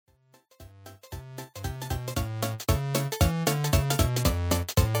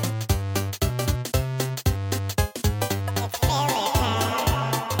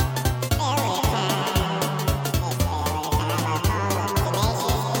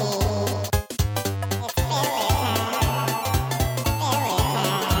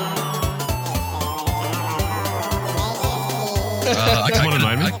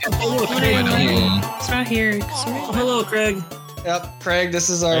It's not here. Oh, hello, Craig. Yep, Craig, this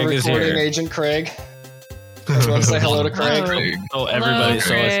is our Craig is recording here. agent, Craig. I just want to say hello to Craig. Oh, everybody.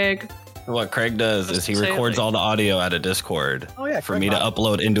 Craig. So what Craig does is he records all the audio out of Discord for me to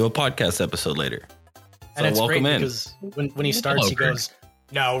upload into a podcast episode later. And So it's welcome great in. because when he starts, he goes,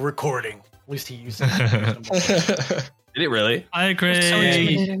 "Now recording." At least he uses Did it really? So Hi, Craig.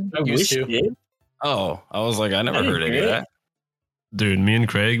 intimidating. I wish you did. Oh, I was like, I never heard any of that. Dude, me and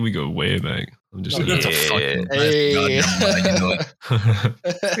Craig, we go way back. I'm just Yeah. saying. That's a fucking-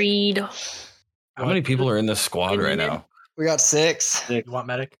 Hey. Creed. How many people are in this squad right now? We got 6. You want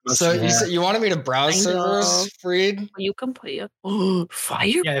medic? So you said you wanted me to browse I know. servers, Freed? You can play it. Oh,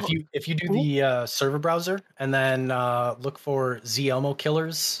 fire. Yeah, if you do the server browser and then look for Zelmo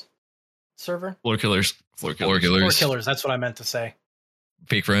Killers server. Floor killers. Floor Killers. That's what I meant to say.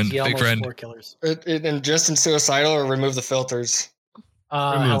 Fake friend. Zelmo's Fake friend. Floor Killers. And just in suicidal or remove the filters?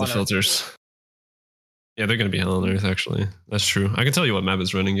 Hell Remove on the Earth. filters. Yeah, they're going to be hell on earth, actually. That's true. I can tell you what map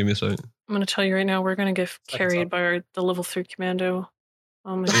is running. Give me a second. I'm going to tell you right now, we're going to get carried by the level 3 commando.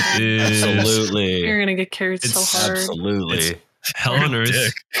 Oh my God. It is. Absolutely. You're going to get carried It's so hard. Absolutely. Hell on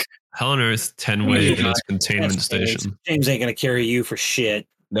earth. Hell on earth 10-way in its containment station. James ain't gonna carry you for shit.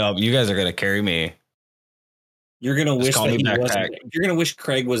 No, you guys are gonna carry me. You're gonna Just wish call that me he backpack. wasn't. You're gonna wish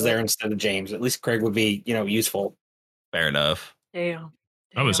Craig was there instead of James. At least Craig would be, useful. Fair enough. Damn.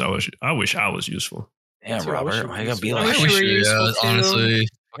 I wish I was useful. Damn, Too, I wish Robert, you why were you gotta be useful. I like wish you were useful too. honestly.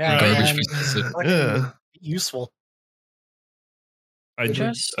 Yeah, Garbage man. pieces. Fucking Yeah. Useful. I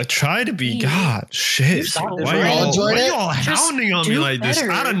try to be. God, shit. Stop it, Why right? are Enjoyed it? y'all hounding on me do like this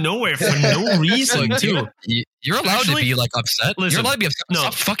better. out of nowhere for no reason, too? You're allowed Actually, to be like upset. listen, You're allowed to be upset. no.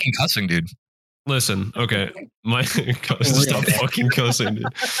 Stop fucking cussing, dude. Listen, okay. My stop fucking cussing, dude.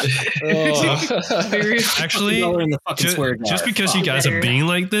 Oh. Actually, Dollar in the fucking square jar. just because you guys are Better. being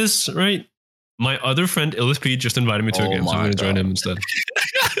like this, right? My other friend Illispede just invited me to a Oh game, so I'm my going to join God. him instead.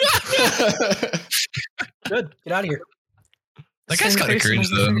 Good. Get out of here. That guy's Same kind of person cringe, as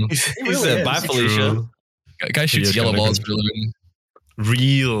the though. thing. He really said, is. bye, Felicia. True. Guy shoots is yellow kinda balls cringe. for a living.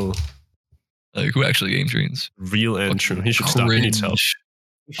 Real Like, who actually game trains? and true. He should stop. He needs help. Cringe.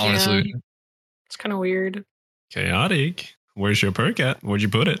 Honestly. Yeah. It's kind of weird. Chaotic. Where's your perk at? Where'd you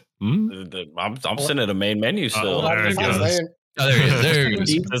put it? Hmm? I'm sitting at a main menu still. there it goes. Oh, there he is. There he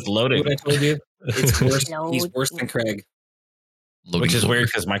is. It's loading, What I told you? It's worse. No. He's worse than Craig. Loading which is floor. weird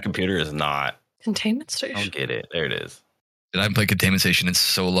because my computer is not. Containment I station. don't get it. There it is. I haven't played Containment Station in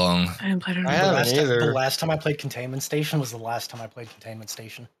so long. I haven't played it in I a haven't while. either. The last time I played Containment Station was the last time I played Containment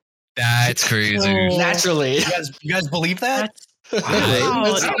Station. That's crazy. Oh. Naturally. You guys believe that? That's Wow,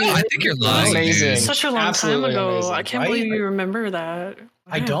 That's- dude. I think you're lying, Amazing. dude. such a long Absolutely time ago. amazing, I can't right? believe you remember that.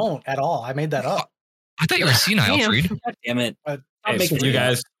 I Wow. don't at all. I made that up. I thought you were senile, Damn. Freed. God damn it. But I'm Hey, making you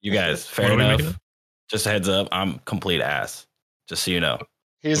fun. guys, fair What are we enough. making up? Just a heads up, I'm complete ass. Just so you know.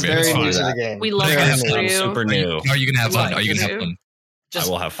 He's Okay, very that's new fine. to the game. We love Very that new. for I'm you. super new. Are you gonna have fun? Like Are you gonna have you. fun? I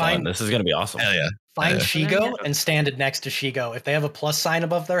will have fun. This is gonna be awesome. Hell yeah. Find Yeah. Shigo and stand it next to Shigo. If they have a plus sign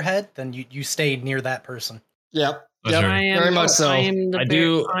above their head, then you stay near that person. Yep. That's Yep. right. I am, Very much so. I am the I bear.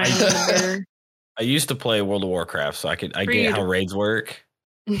 do- I am the I used to play World of Warcraft, so I Freed. get how raids work.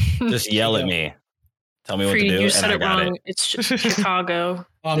 bear. Just yell at me. Tell me what Freed, to do, you and said I it got wrong. it. It's Chicago.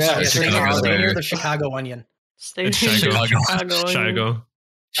 Oh, I'm Yeah, sorry. it's Stay near- Chicago. stay near the Chicago onion. Stay It's tuned to Chicago. Chicago. Chicago.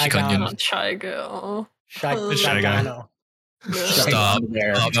 Chicago. Not Chicago. It's Shy Guy. Chicano. Stop.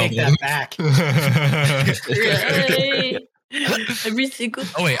 There. Stop. Take No. that back. Right. Every single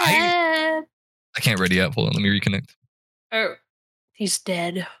Oh, wait, time. I can't ready yet. Hold on. Let me reconnect. Oh, he's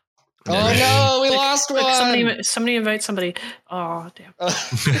dead. Oh no, we lost Look, one. somebody invite somebody. Oh, damn.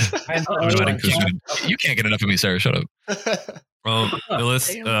 I'm I'm inviting Kusu. You can't get enough of me, Sarah. Shut up.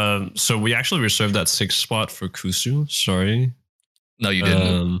 Lilith, so we actually reserved that 6th spot for Kusu. Sorry. No, you didn't.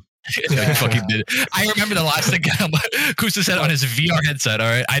 Um, No, you fucking did. I remember the last thing Kusa said on his VR headset. All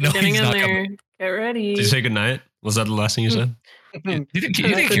right, I know Getting he's in not there. coming. Get ready. did you say goodnight? Was that the last thing you said? You didn't Good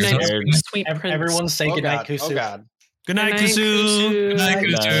hear night, something. sweet prince. Everyone say Oh goodnight, god. Kusu. Oh god. Good night, Good Kusu. Good night,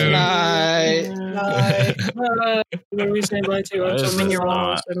 Kusu. Night. What are we saying bye to? This I'm in is your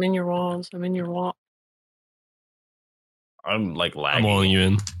walls. not- I'm in your walls. I'm in your wall. I'm like I'm lagging. walling you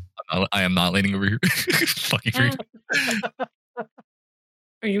in. I am not leaning over here. Fuck you, Freed.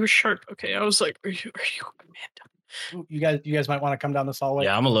 Are you a shark? Okay, I was like, are you Amanda? You guys might want to come down this hallway.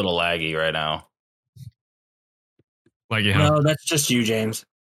 Yeah, I'm a little laggy right now. Like, yeah. No, that's just you, James.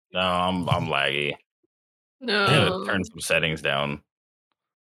 No, I'm laggy. No. I had to turn some settings down.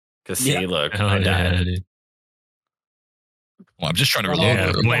 Cause see, Yeah. look, Hell I yeah, died. dude. Well, I'm just trying to Yeah,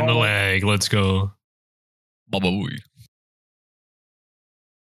 reload. Blame the lag. Let's go. Baba Booey.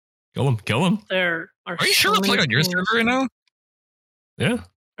 Kill him. There are you sure we're playing on your server right now? Yeah.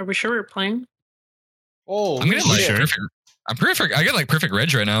 Are we sure we're playing? Oh, I'm getting like sure. perfect. I'm perfect. I get like perfect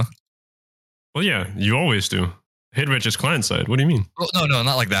reg right now. Well, yeah, you always do. Hit reg is client side. What do you mean? Well, no,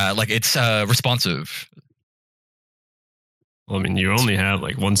 not like that. Like it's responsive. Well, I mean, you only have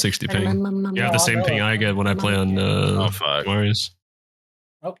like 160 ping. You have the same ping I get when I play on Marius.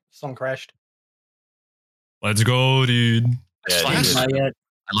 Oh, someone crashed. Let's go, dude. Yeah, Fast. Not yet.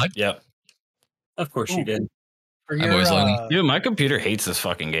 I like. Yep. Of course you did. For I'm your, always learning. Dude, my computer hates this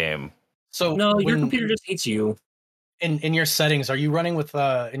fucking game. So No, your when- computer just hates you. in your settings, are you running with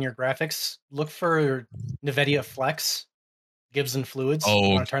in your graphics? Look for NVIDIA Flex, Gibbs and Fluids. Oh, You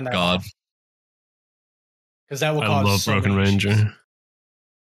want to turn that God. off? Because that will I cause love so Broken many issues. Ranger.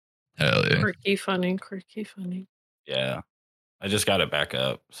 Hell yeah. Quirky funny. Yeah. I just got it back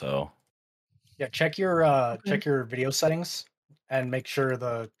up, so. Yeah, check your video settings and make sure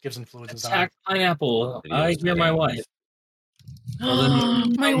the Gibbs and Fluids is on. Attack pineapple. I hear my wife.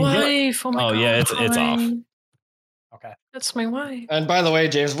 My wife. Oh my god. yeah, it's off. Okay. That's my wife. And by the way,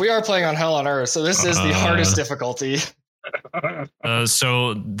 James, we are playing on Hell on Earth, so this is the hardest difficulty.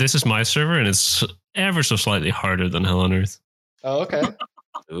 So this is my server, and it's ever so slightly harder than Hell on Earth. Oh, okay.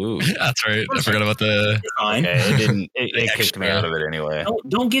 Ooh. That's right. I forgot about the. Fine. Okay, it didn't. It kicked me out of it anyway.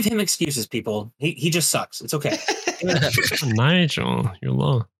 Don't give him excuses, people. He just sucks. It's okay. Nigel, you're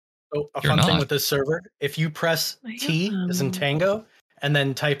low. So a You're fun thing not. with this server, if you press I T as in am. Tango and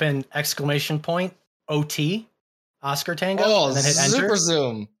then type in !OT Oscar Tango Oh, and then hit super enter,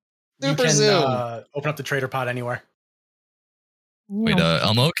 zoom. you Super can zoom. open up the trader pod anywhere. Wait,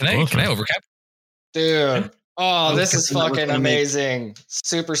 Elmo, can I overcap? Dude. Oh, this is Captain, that was fucking gonna make- amazing.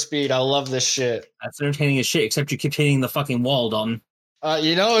 Super speed. I love this shit. That's entertaining as shit, except you keep hitting the fucking wall, Dalton.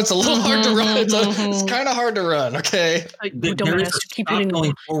 You know, it's a little hard to run. It's kind of hard to run, okay? You don't There have is a to keep stop hitting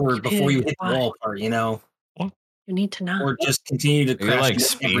going forward before you hit the Why? wall part, you know? You need to know. Or just continue to You're crash. like into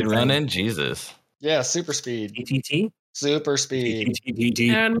speed everything. running? Jesus. Yeah, super speed. TTT? Super speed. TTT.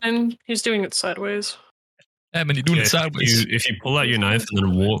 And then he's doing it sideways. Yeah, man, you're doing Yeah, it sideways. If you pull out your knife and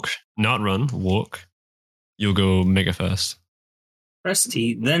then walk, not run, walk, you'll go mega fast. Press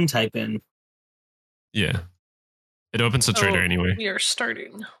T, then type in. Yeah. It opens the trader anyway. We are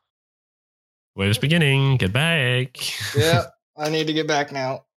starting. Wave's beginning. Get back. Yeah, I need to get back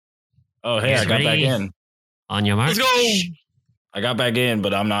now. Oh, hey, I got back Ready? in. On your mark. Let's go. I got back in,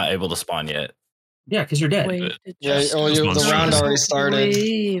 but I'm not able to spawn yet. Yeah, because you're dead. Wave did Yeah, just oh, you- the start. round already started.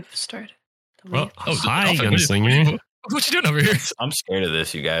 Wave started. The Well, wave. hi, Alpha, gunslinger. What you doing over here? I'm scared of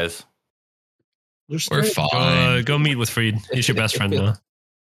this, you guys. You're We're straight. fine. Go meet with Freed. He's your best friend now.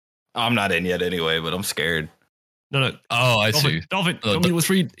 I'm not in yet anyway, but I'm scared. No. Oh, I see. Dolphin, go meet with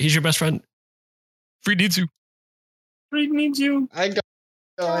Freed. He's your best friend. Free needs you. Freed needs you. I got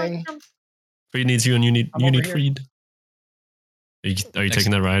going. Freed needs you, and you need over here. Freed. Are you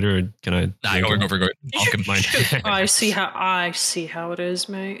taking that ride, or can I? Nah, go. I'll combine. I see how it is,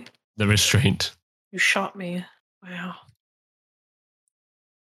 mate. The restraint. You shot me. Wow.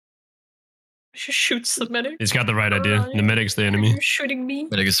 She shoots the medic. He's got the right idea. The medic's the enemy. You're shooting me.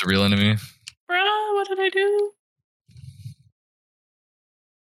 Medic is the real enemy. Bruh, what did I do?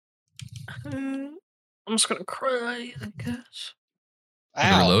 I'm just gonna cry, I guess. Can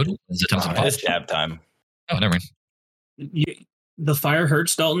you Ow. reload? Is it time some It's jab time. Oh, never mind. The fire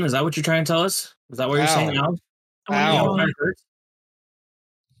hurts, Dalton. Is that what you're trying to tell us? Is that what you're Ow. saying now? Ow. Fire hurts?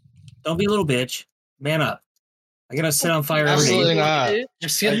 Don't be a little bitch. Man up. I gotta set on fire every Absolutely day. not. Your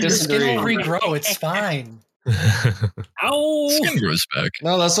skin, I your skin disagree. will regrow. It's fine. Ow! Skin grows back.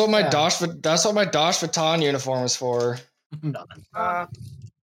 No, that's what my Yeah. that's what my Dosh Vuitton uniform is for. You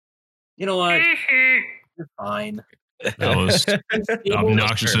know what? You're fine. That was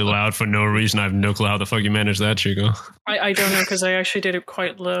obnoxiously loud for no reason. I have no clue how the fuck you managed that, Chico. I don't know because I actually did it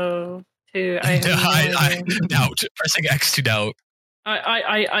quite low too. I I doubt. Pressing X to doubt.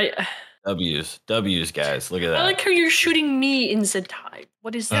 W's, guys. Look at that. I like how you're shooting me in the time.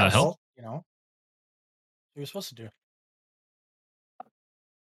 What is that? Help? You know, you're supposed to do.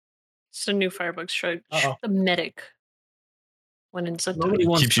 It's a new Firebug strike. Uh-oh. The medic. When in the Nobody time.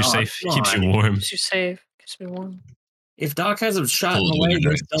 wants Keeps you Doc. safe. Come Keeps on. you warm. Keeps you safe. Keeps me warm. If Doc has a shot in Cold the leg, winter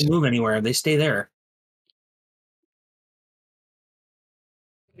they don't move anywhere. They stay there.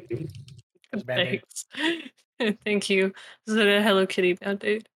 There's a Band-Aid. Thanks. Thank you. Is it a Hello Kitty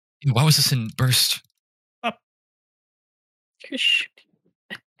Band-Aid? Why was this in burst? You're shooting.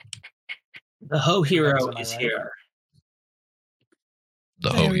 The Ho Hero Am I is right? here. The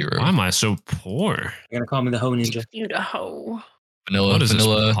whole hero. Why am I so poor? You're gonna call me the Ho Ninja. You the hoe. Vanilla. What is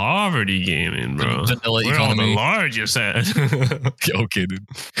vanilla. this poverty gaming, bro? Vanilla We're all the economy. largest at. Okay, dude.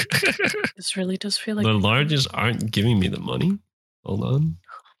 This really does feel like The largest aren't giving me the money. Hold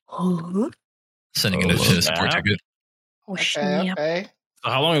on. Sending in a Oh, support snap. ticket. Okay. So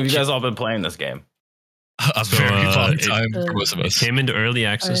how long have you guys all been playing this game? A So, very long it- time for most of It us. came into early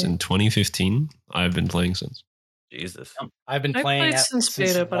access in 2015. I've been playing since. Jesus. I've been I've playing played at, since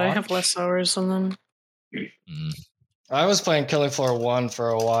beta, but I have launch. less hours than them. Mm. I was playing Killing Floor 1 for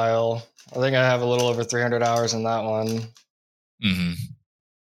a while. I think I have a little over 300 hours in that one. Mm-hmm.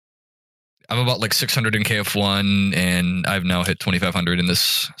 I'm about like 600 in KF1, and I've now hit 2,500 in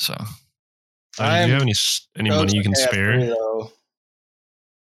this. So Do you have any money you can KF3 spare? though.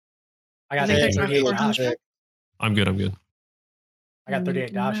 I got I think I 38 got dosh. 400. I'm good. I'm good. I got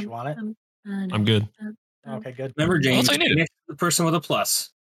 38 dosh. You want it? I'm good. Okay, good. Remember, James, all you needed. next to the person with a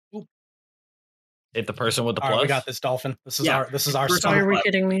plus. Hit the person with the All plus. right, we got this, Dolphin. This is Yeah. our First spot. Why are we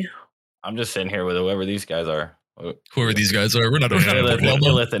kidding me? I'm just sitting here with whoever these guys are. whoever these guys are, we're not Yeah,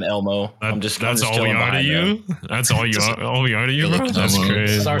 Lilith and Elmo. That's I'm just all we chilling are to behind them. you. That's all you are. All we are to you, bro. This That's is This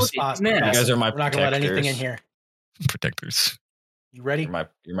crazy. is our Look, spot. man. You guys are my We're not gonna let anything in protectors. here. protectors. You ready?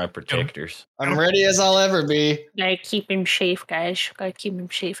 You're my protectors. I'm ready as I'll ever be. Gotta keep him safe, guys. Gotta keep him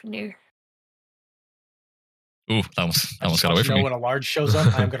safe in there. Ooh, that almost got away You from know me. when a large shows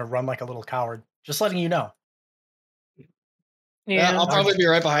up, I'm gonna run like a little coward. Just letting you know. Yeah, Yeah. I'll probably be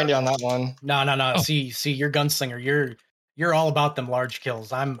right behind you on that one. No. Oh. See, you're gunslinger. You're all about them large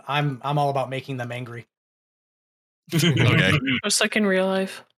kills. I'm all about making them angry. Okay. Just like in real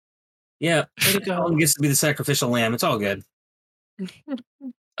life. Yeah. Way to go. Alan gets to be the sacrificial lamb. It's all good.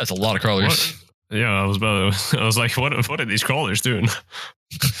 That's a lot of crawlers. What? Yeah, I was like, what are these crawlers doing?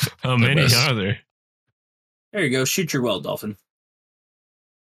 How The many best. are there? There you go. Shoot your well, Dolphin.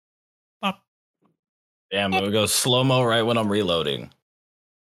 Damn, it goes slow mo right when I'm reloading.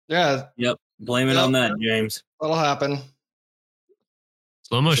 Yeah, Yep. Blame it on that, James. that'll happen.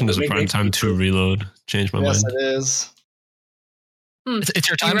 Slow motion is a prime time to reload. Change my Yes, mind. it is. It's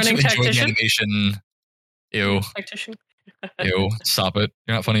your You time to running enjoy tactician? the animation. Ew, Tactician. ew, stop it.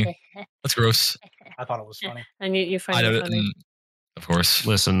 You're not funny. That's gross. I thought it was funny. And you I find it don't, funny. of course.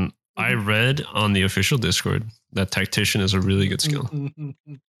 Listen, I read on the official Discord that tactician is a really good skill.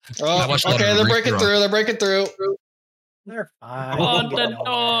 Oh, I watched a lot okay, of they're Rick breaking Rock. through. They're breaking through. They're fine. Oh, They the get nowhere.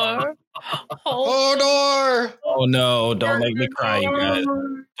 door. Oh, door. Oh no! Don't make me cry, you guys.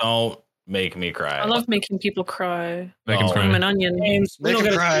 Don't make me cry. I love making people cry. Make him Oh. I'm cry. an onion. James, we Make don't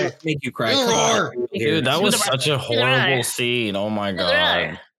him gotta cry. make you cry. Do the Come on. roar. Dude, that Do was the such a roar. horrible scene. Oh my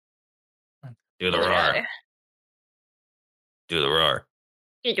god. Do the roar. Do the roar.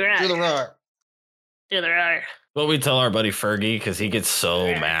 Do Do the roar. the roar. What we tell our buddy Fergie because he gets so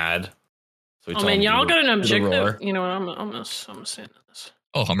mad. So we Oh tell man, him, y'all do got an the roar. objective. You know what? I'm gonna say this.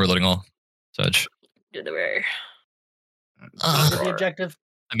 Oh, I'm reloading all. Sedge. Do the roar. What's the objective?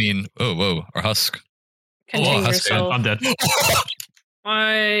 I mean, whoa, our husk. Contain that's good. yourself. I'm dead.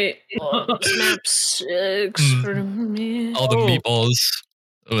 I snap six for me. All the meatballs.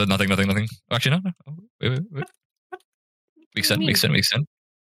 Oh, nothing. Actually, no. Oh, wait. Weak send.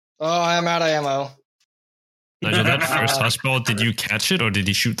 Oh, I'm out of ammo. Nigel, that first hospital, did you catch it or did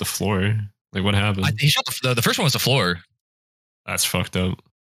he shoot the floor? Like, what happened? He shot the first one was the floor. That's fucked up.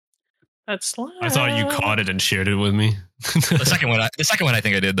 That's loud. I thought you caught it and shared it with me. The second one, I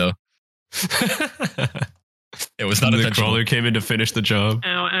think I did though. It was not the intentional. crawler came in to finish the job. Ow,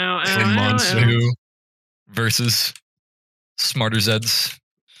 ow, ow, Same ow, monster. ow. Two versus Smarter Zeds.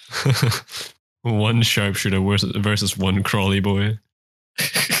 One sharpshooter versus one crawly boy.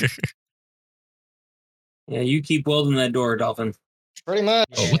 Yeah, you keep welding that door, Dolphin. Pretty much.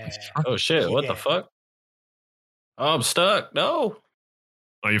 Oh, what the fuck? Oh shit! What the Yeah. fuck? Oh, I'm stuck. No,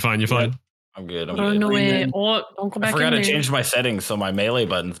 Oh, you're fine. You're fine. I'm good. I'm Run good. away. Oh, don't go I back forgot in to there. change my settings, so my melee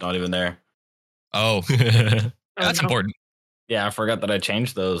button's not even there. Oh, Oh, that's no. important. Yeah, I forgot that I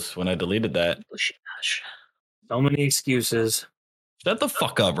changed those when I deleted that. Oh, shit, gosh. So many excuses. Shut the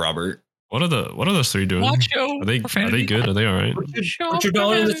fuck up, Robert. What are those three doing? Watch yo. Are they good? Are they all right? Put your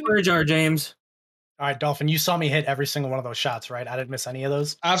dollar in the square jar, James. All right, Dolphin, you saw me hit every single one of those shots, right? I didn't miss any of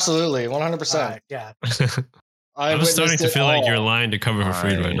those. Absolutely, 100%. All right, yeah. I'm starting to witnessed feel it like all. you're lying to cover for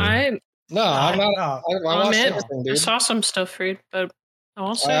Freed right now. No, I'm not. No. I watched admit, everything, I dude. saw some stuff, Freed, but I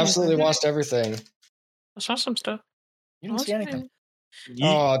won't say I absolutely anything. watched everything. I saw some stuff. You didn't see anything.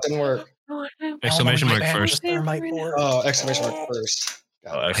 Oh, it didn't work. Exclamation mark first. Thermite board. Oh, exclamation mark first.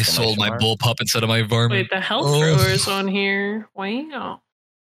 Oh, I sold my exclamation mark. bullpup instead of my varmint. Wait, the health Oh. thrower's on here. Wow.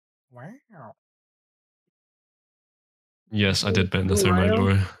 Wow. Yes, I did bend the Ooh, thermite Lyle.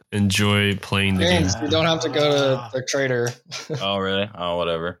 board. enjoy playing the game. James, you don't have to go to the trader. Oh, really? Oh,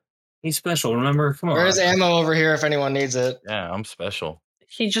 whatever. He's special. Remember? Come on. There is ammo over here if anyone needs it. Yeah, I'm special.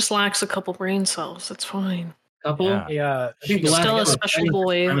 He just lacks a couple brain cells. That's fine. Couple. Yeah. Yeah, He's Still a special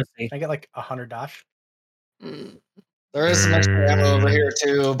boy. Can I get like 100 dash? There is some extra ammo over here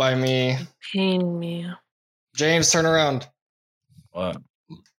too by me. Pain me. James, turn around. What?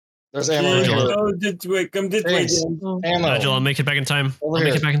 There's ammo right here. Oh, this way. Come this way, James, James. ammo. Nigel, I'll make it back in time. Over I'll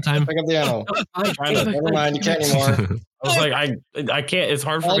here. make it back in time. Pick up the ammo. Trying to- Never mind, you can't anymore. I was like, I can't. It's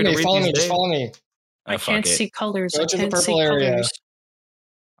hard for Follow me to me, read follow these me, just days. follow me. I fuck can't it. see colors. Go I to the can't see purple area. colors.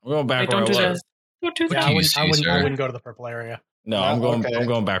 I'm going back Wait, where I don't do was. that. Don't do Yeah, that. I Jeez, sir. wouldn't go to the purple area. No, No, I'm going. okay. I'm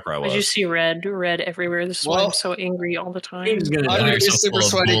going back where I I was. just see red everywhere. This is why Well- I'm so angry all the time. James is gonna I'm die. gonna be so super full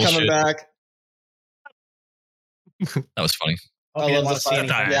of sweaty coming bullshit. back. That was funny. Oh, I he didn't love want the to see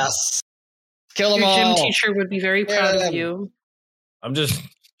fire. anything. Yes. Kill them Your gym all. teacher would be very proud Yeah. of you. I'm just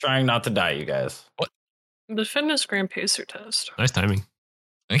trying not to die, you guys. The fitness grand pacer test. Nice timing.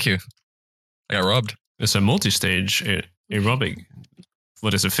 Thank you. I got robbed. It's a multi-stage aerobic.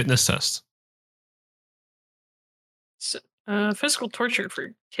 What is a fitness test? Physical torture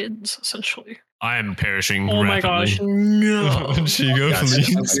for kids, essentially. I am perishing Oh my rapidly. gosh, no. Chico, Got please.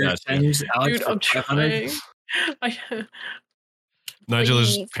 you. Got you. James, Alex, Dude, for I'm 500. trying. Nigel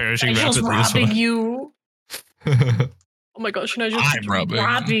is Please. perishing Nigel's rapidly as robbing well. you. Oh my gosh, Nigel's I'm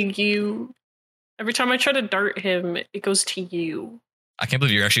robbing. you. Every time I try to dart him, it goes to you. I can't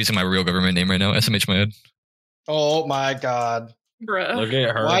believe you're actually using my real government name right now. SMH my head. Oh my god. Bruh. Look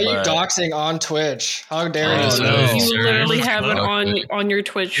at her. Why are you butt. doxing on Twitch? How dare Oh, you? no. You sir. literally That's have it toxic. on your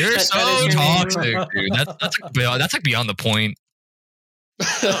Twitch. You're that so is your name. toxic, dude. That's like beyond the point.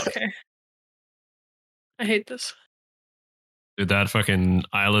 Oh, okay. I hate this. Dude, that fucking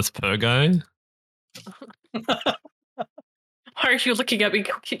eyeless per guy. Why are you looking at me?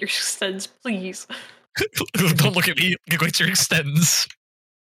 Go get your stents, please. Don't look at me. Go get your extends.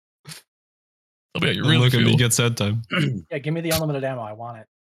 Tell me how you really Look at me feel. get set time. Yeah, give me the unlimited ammo. I want it.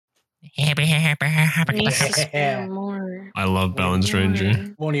 It needs to spam more. I love Balanced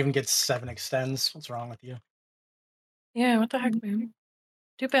Ranger. Won't even get 7 extends. What's wrong with you? Yeah, what the heck, man?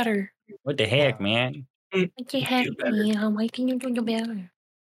 Do better. What the heck, man? What the heck, man? Why can you do better?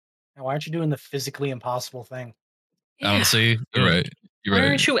 Now, why aren't you doing the physically impossible thing? Honestly, you're right. You're Why right.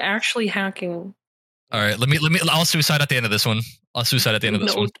 aren't you actually hacking? All right, let me. I'll suicide at the end of this one. I'll suicide at the end of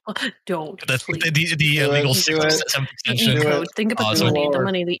this one. Don't. That's please. the illegal Do it. 7th The extension. Do code. it. Think about Awesome. the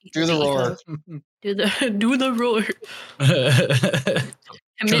money that Do the roar. Do the roar.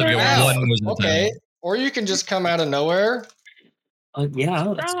 Try to be a Wow. one was the Okay. time. Or you can just come out of nowhere.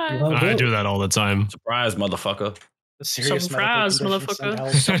 Yeah, that's I do that all the time. Surprise, motherfucker. The serious Some fries, medical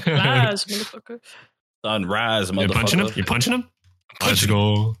condition sent motherfucker. hell. Some fries, motherfucker. Sunrise, You punching him? motherfucker. You punching him? Let's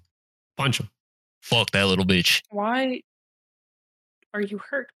go. Punch him. Fuck that little bitch. Why are you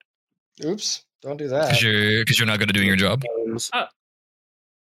hurt? Oops. Don't do that. Because you're not good at doing your job.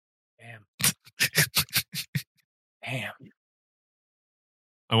 Damn. Damn.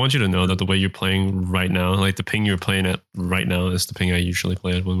 I want you to know that the way you're playing right now, like the ping you're playing at right now, is the ping I usually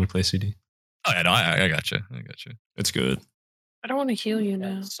play at when we play CD. Oh yeah, no, I got you. I got you. It's good. I don't want to heal you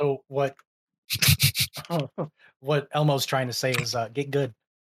now. So what? What Elmo's trying to say is get good.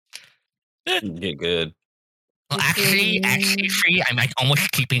 Get good. Well, actually, Free, I'm like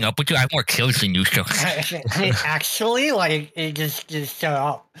almost keeping up with you. I have more kills than you, so. Actually, like it just shut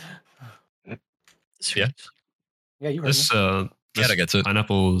up. Yeah. Yeah, you heard This Yeah, I get it.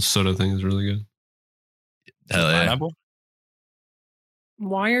 pineapple soda thing is really good. Hell yeah. Pineapple?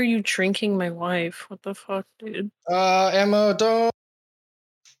 Why are you drinking my wife? What the fuck, dude? Ammo, don't.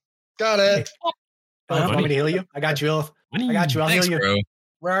 Got it. me. Want me to heal you? I got you, Ilf. Money. I got you. I'll Thanks, heal you. bro.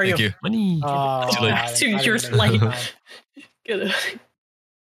 Where are Thank you? you. Money. Oh, Too late. I Dude, didn't you're make it like- in time. Get it.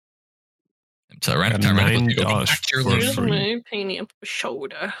 So random time random $9 go back to your for loot. Here's free. my pineapple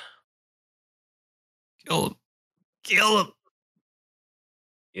soda. Kill him. Kill him.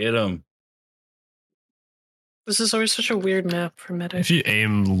 Get him. This is always such a weird map for medic. If you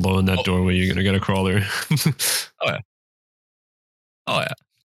aim low in that Oh. doorway, you're gonna get a crawler. Oh yeah.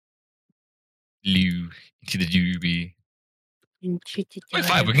 Lou into the doobie. Wait,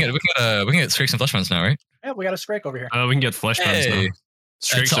 5. We can get Scrakes and Flesh Mounts now, right? Yeah, we got a Scrake over here. We can get flesh bounds Hey. now.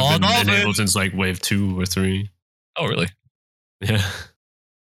 Strakes That's all have been nothing. enabled since like wave 2 or 3. Oh really? Yeah.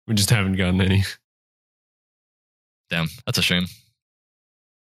 We just haven't gotten any. Damn, that's a shame.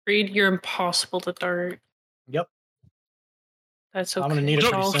 Reed, you're impossible to dart. Yep. That's I'm okay. gonna need it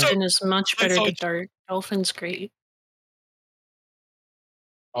pretty soon. Dolphin is much better to Fine. dart. Dolphin's great.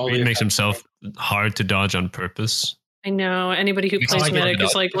 Reed makes himself hard to dodge on purpose. I know. Anybody who Makes plays sense. Medic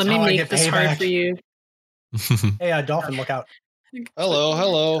is like, let me make this hard for you. Hey, Dolphin, look out.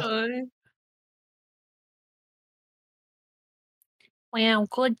 Hello. Wow,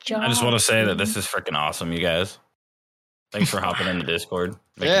 good job. I just want to say that this is freaking awesome, you guys. Thanks for hopping in the Discord.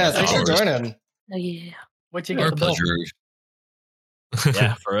 Yeah, thanks for joining. Oh yeah. What you Our got? The pleasure.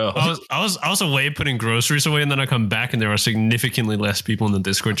 Yeah, for real. I was away putting groceries away, and then I come back, and there are significantly less people in the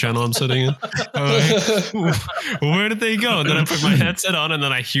Discord channel I'm sitting in. I'm like, where did they go? And then I put my headset on, and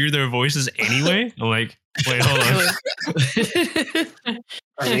then I hear their voices anyway. I'm like, wait, hold on.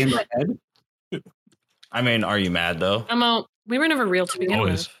 Are they in my head? I mean, are you mad though? I'm out. We were never real to begin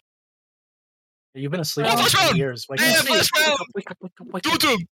Always. with. You've been asleep Oh, for first round! years. Wake Yeah, up. first round! Wake up. Do it to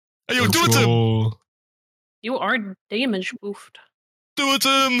him! Hey, yo, do it to him! Bro. You are damage boofed. Do it to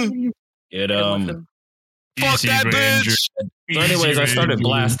him! Get Get with him. Fuck Easy, that Ranger. bitch! So anyways, I started Ranger.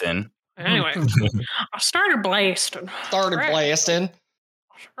 blasting. Anyway, I started blasting. Started Right. blasting.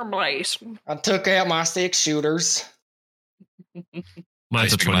 Started blasting. I took out my 6 shooters.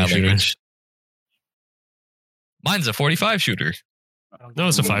 Mine's a Speaking 20 my shooter. language. Mine's a 45 shooter. No,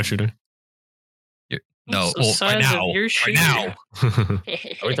 it's a 5 shooter. No, What's the well, size right now. of your Right shooter? now. Are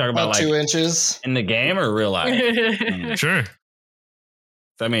we talking about About like 2 inches. in the game or real life? Sure.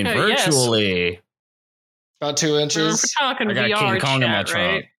 I mean, Yes. virtually. About 2 We're inches. talking I got VR King Kong in my chat,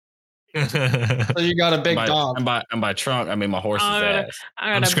 trunk. right? So you got a big by, dog. and by trunk, I mean my horse's ass. I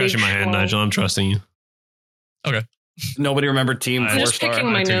got I'm a scratching big my hand, schlong. Nigel. I'm trusting you. Nobody remember Team I'm I'm 4 just Star?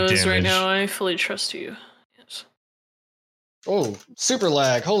 picking my I took nose right damage. now. I fully trust you. Yes. Oh, super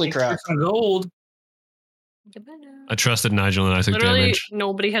lag. Holy crap. Gold. I trusted Nigel and I took Literally, damage.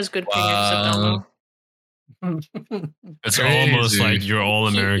 nobody has good ping Wow. except Elmo. It's Crazy. almost like you're all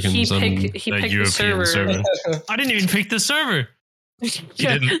Americans he on picked- he the picked the European server. server. I didn't even pick the server.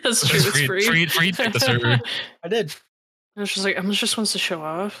 Yeah, didn't. that's true. It's free. Free picked the server. I did. I was just like, Emma just wants to show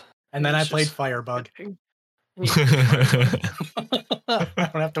off. And then I It's played just- Firebug. And you- I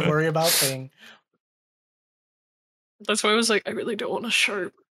don't have to worry about ping. That's why I was like, I really don't want a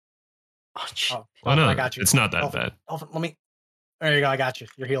sharp. Oh, Oh, Why Dolphin, not? I got you. It's not that Dolphin, bad. Dolphin, let me. There you go. I got you.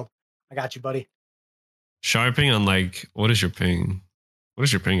 You're healed. I got you, buddy. Sharping on like, what is your ping? What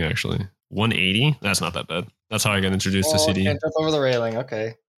is your ping actually? 180? That's not that bad. That's how I got introduced Oh, to CD. can't jump over the railing.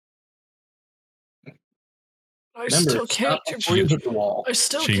 Okay. I Remember, still can't stop before you hit the wall. I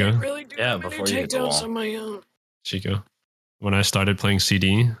still Chico? can't really do Yeah, that many before you hit the takedowns wall. on my own. Chico. When I started playing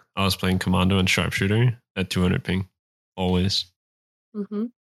CD, I was playing Commando and Sharpshooter at 200 ping. Always. Mm-hmm.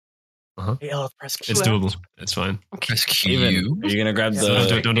 Hey, Ellis, press Q. It's doable. It's fine. Press Q. Even, are you gonna grab Yeah.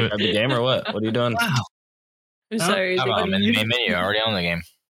 the Don't do it. grab the game or what? What are you doing? Wow. I'm sorry. I'm buddy. in the main menu. Already on the game.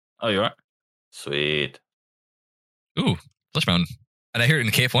 Oh, you are. Sweet. Ooh, flesh round. And I hear it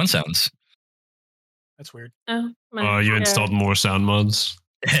in KF1 sounds. That's weird. Oh, Oh, you installed more sound mods?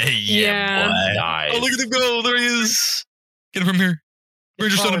 Hey, Yeah. boy. Nice. Oh, look at him go. There he is. Get him from here.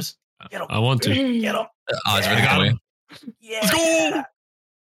 Ranger son. Flowers. Get him. I want to. Get him. Oh, it's really Got good. him. Yeah. Let's go.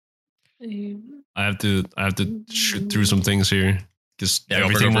 I have to shoot through some things here because Yeah, go for it,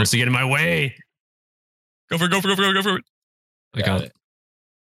 everything go for wants it. to get in my way. Go for it, go for it, go for it, go for it. I Got can't. it.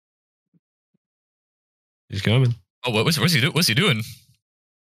 He's coming. Oh, what's he doing? What's he doing?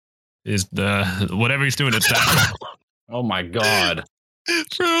 Is the whatever he's doing? It's that. Oh my god.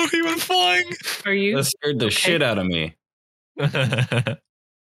 Bro, he went flying. Are you? That scared the shit out of me. It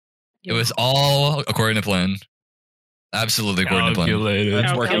was all according to plan. Absolutely according to plan. Calculated.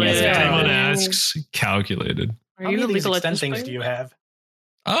 That's working as If a Calculated. anyone plan. asks, calculated. Are How you many a of these legal extend legends things do player?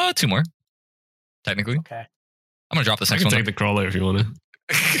 you have? 2 more. Technically. Okay. I'm gonna drop this I next can one. take the crawler if you want to.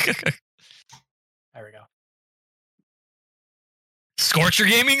 There we go. Scorcher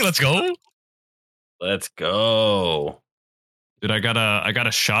Gaming, let's go. Let's go. Dude, I got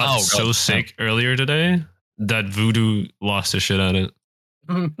a shot Oh, so God. sick earlier today that Voodoo lost his shit at it.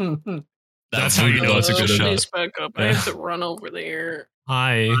 That's how you know it's a good shot. Please back up. I Yeah. have to run over there.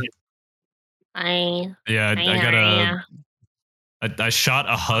 Hi. Hi. Yeah, I shot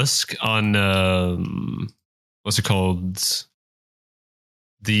a husk on what's it called?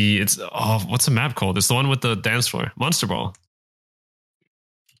 What's the map called? It's the one with the dance floor. Monster Ball.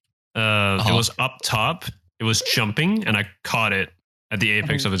 It was up top. It was jumping, and I caught it at the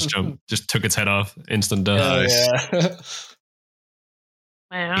apex of its jump. Just took its head off. Instant death. Oh, yeah.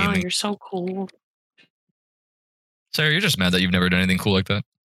 Wow, Gaming. you're so cool. Sarah, you're just mad that you've never done anything cool like that.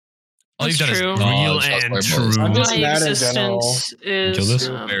 All That's you've done true. is Real dodge, and shots, true. fireballs. I'm just My mad in general. existence Kill this? is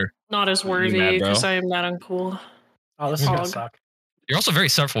Fair. not as You worthy mad, bro? because I am that uncool. Oh, this is gonna Hog. suck. You're also very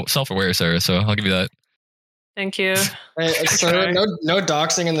self-aware, Sarah, so I'll give you that. Thank you. Hey, sir, no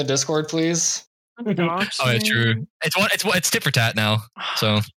doxing in the Discord, please. Oh, yeah, true. It's tit for tat now.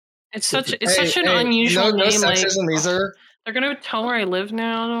 So it's such an unusual no name. sexism either. They're gonna tell where I live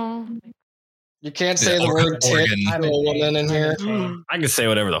now. You can't say the word tit to a woman in here. I can say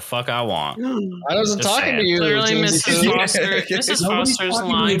whatever the fuck I want. I wasn't Just talking saying. to you. Literally, Jamesy Mrs. Poo. Foster. Mrs. Nobody's Foster's talking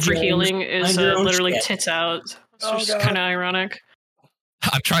to line you, for James. healing is Mind your own literally shit. tits out. It's Oh, just God. kind of ironic.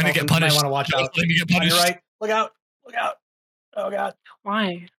 I'm trying to get Dolphins might punished. want to watch out. Let me get On your punished. right. Look out. Look out. Oh, God.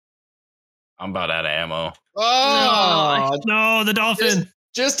 Why? I'm about out of ammo. Oh, No, the dolphin.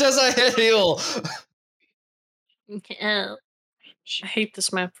 just as I hit heal. Yeah. I hate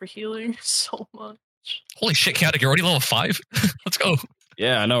this map for healing so much. Holy shit, Chaotic, you're already level 5? Let's go.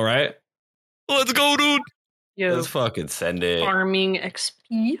 Yeah, I know, right? Let's go, dude. Yo, Let's fucking send it. farming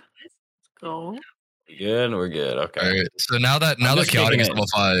XP. Let's go. Good, we're good. Okay. All right. So now that just Chaotic taking is it. level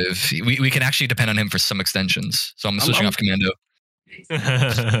 5, we can actually depend on him for some extensions. So I'm switching I'm- off Commando.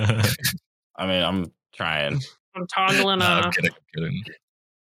 I mean, I'm trying. I'm toggling No, I'm off. kidding.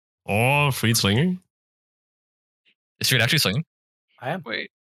 Oh, Freed Slinger. Is Street actually slinging? I am. Wait.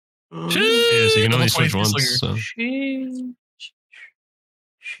 Yeah, so you can only Level switch 23 once. Slinger. So.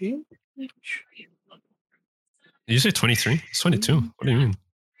 She. Did you say 23? It's 22. What do you mean?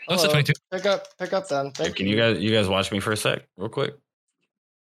 Oh, it's a Hello. 22. Pick up then. Hey, Thank can you guys watch me for a sec, real quick?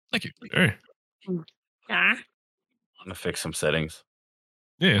 Thank you. Sure. Yeah. I'm gonna fix some settings.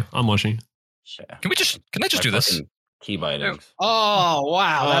 Yeah, I'm watching. Yeah. Can I just My do this? fucking key bindings. Oh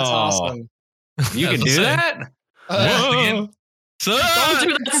wow, that's Oh. awesome. You can do that? Whoa. So, Don't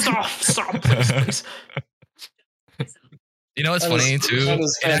do that. Stop, please. you know what's That funny is- too? That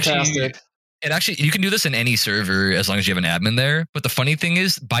is fantastic. It actually, you can do this in any server as long as you have an admin there. But the funny thing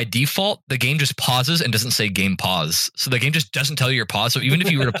is, by default, the game just pauses and doesn't say game pause. So the game just doesn't tell you you're paused. So even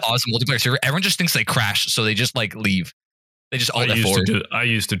if you were to pause a multiplayer server, everyone just thinks they crashed. So they just like leave. They just alt I F4.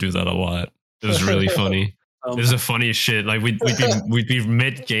 used to do that a lot. It was really funny. This is the funniest shit. Like we'd be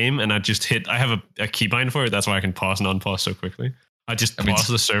mid game and I'd just hit. I have a keybind for it. That's why I can pause and unpause so quickly. I just pause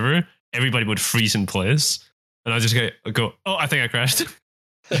the server. Everybody would freeze in place, and I just go. Oh, I think I crashed.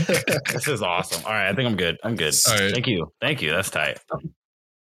 This is awesome. All right, I think I'm good. I'm good. All right. Thank you. That's tight.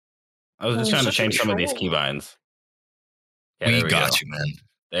 I was just trying to change some of these keybinds. Yeah, there we got go. you, man.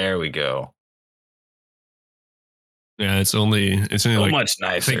 There we go. Yeah, it's only So like much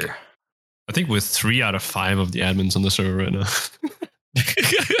nicer. I think we're 3 out of 5 of the admins on the server right now.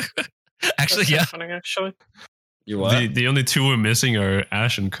 Actually, That's yeah. funny, actually. You what? The only 2 we're missing are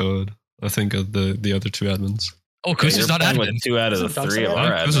Ash and Code. I think of the other 2 admins. Oh, Kus You're is not playing admin. with 2 out of the Dunks 3 of admin?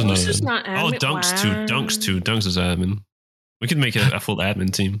 our This is admins. not This is admin. not Oh, admin. Dunks Wow. too. Dunks too. Dunks is admin. We could make a full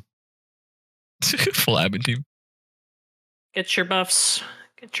admin team. Full admin team. Get your buffs.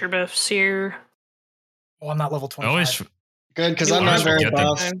 Get your buffs here. Oh, I'm not level I 25. always Good, because You I'm are not very forget that.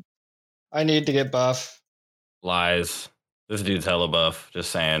 buff. I need to get buff. Lies. This dude's hella buff.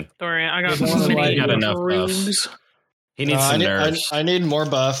 Just saying. Don't worry, I got You're more than many likely. Got enough rubes. He needs No, some I need, nerves. I need more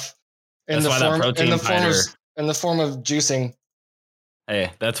buff. That's why that protein powder. In the form of juicing.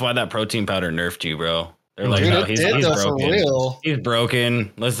 Hey, that's why that protein powder nerfed you, bro. They're like, Dude, no, it he's did though, broken. for real. He's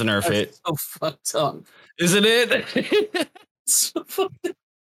broken. Let's nerf it. So fucked up. Isn't it? So fucked up.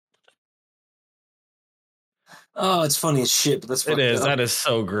 Oh, it's funny as shit, but that's It fucked is. up. That is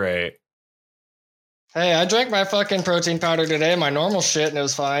so great. Hey, I drank my fucking protein powder today, my normal shit, and it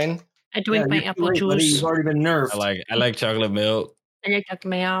was fine. I drink my you're too apple late, buddy. juice. You've already been nerfed. I like chocolate milk I get tuck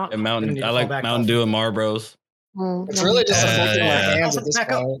me out. and Gonna need Mountain. to I fall like back Mountain off. Dew and Marlboros. It's really just affecting my yeah. hands at this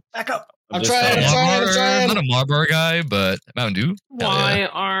Back up. point. Back up. I'm just trying, saying. I'm trying. I'm not a Marlboro guy, but Mountain Dew. Hell Why yeah.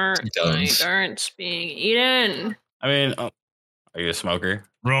 aren't my Sometimes. darts being eaten? I mean, are you a smoker?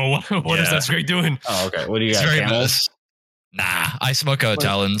 bro. What is Yeah. that straight doing? Oh, okay. What do you It's got? very Camels? nice. Nah, I smoke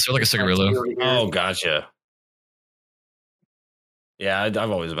Talons. They're like a cigarillo. Oh, gotcha. Yeah, I've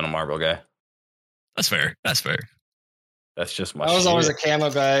always been a Marlboro guy. That's fair. That's just my. I was shit. always a camo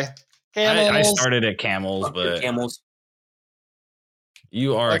guy. Camels. I started at camels, Fuck your but camels.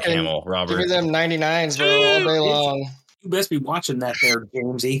 you are a Fucking camel, Give Robert. me them 99s, bro, all day long. You best be watching that there,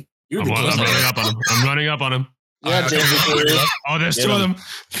 Jamesy. You're I'm the king. running up on him. I'm running up on him. Yeah, Okay. Jamesy. Oh, there's Get 2 of him. them.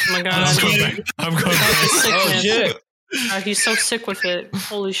 Oh my god. I'm going back. I'm going back. Oh Sickness. shit! God, he's so sick with it.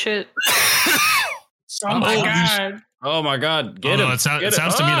 Holy shit. Oh my Oh, god. Oh my god! Oh, Get no, him! it Get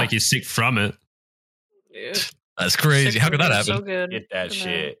sounds to me Ah! like he's sick from it. Dude. That's crazy. Sick How could with that it, So happen? good. Get that Look at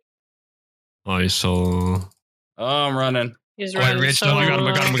shit. Oh, he's so. Oh, I'm running. He's Oh, I running reached so out. I got him.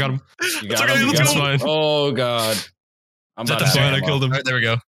 I got him. I got him. You It's got okay, him. You let's got go. him. Oh god! I'm about That's to fine. I killed him. All right, there we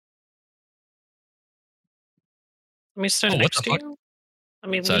go. Let me stand Oh, what next the to fuck? you. Let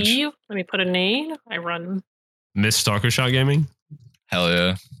me Such. leave. Let me put a nade. I run. Miss Stalker Shot Gaming. Hell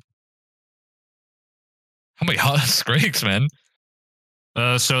yeah. How many hot Scrakes, man?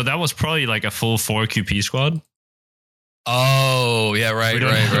 So that was probably like a full 4 QP squad. Oh, yeah, right. We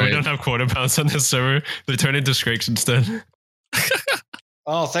don't have quarter pounds on this server. They turn into Scrakes instead.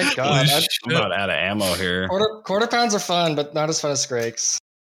 Oh, thank God. I'm about out of ammo here. Quarter pounds are fun, but not as fun as Scrakes.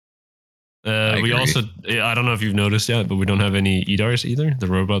 We also, I don't know if you've noticed yet, but we don't have any EDARs either. The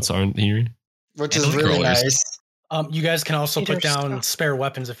robots aren't here. Which is really nice. You guys can also put Eaters. down spare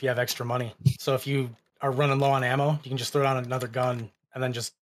weapons if you have extra money. So if you are running low on ammo, you can just throw down another gun and then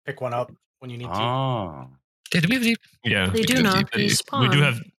just pick one up when you need to. Oh. Did we have deep? Yeah. They do not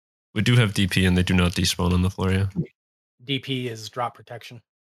despawn. We do have DP and they do not despawn on the floor, yeah. DP is drop protection.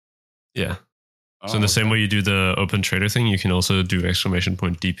 Yeah. So in the same way you do the open trader thing, you can also do exclamation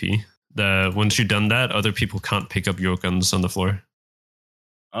point DP. Once you've done that, other people can't pick up your guns on the floor.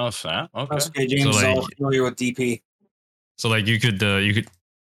 Oh, snap. Okay. Okay, James So, is like- all familiar with DP. So like you could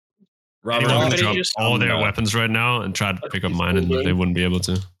Robert, anyone Robert, could drop just- all their weapons right now and try to pick up mine, and they wouldn't be able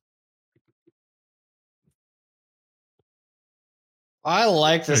to. I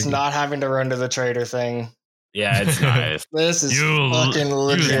like this Thank you. not having to run to the trader thing. yeah, it's nice. This is You fucking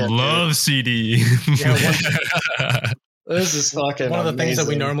legit. love CD. Yeah, This is fucking one of the things that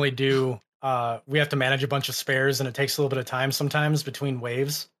we amazing. normally do, we have to manage a bunch of spares, and it takes a little bit of time sometimes between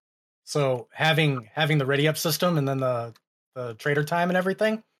waves. So having the ready up system and then the trader time and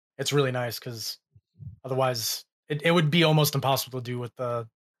everything, it's really nice because otherwise it would be almost impossible to do with the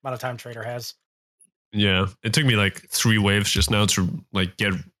amount of time trader has. Yeah, it took me like 3 waves just now to like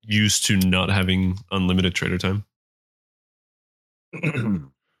get used to not having unlimited trader time.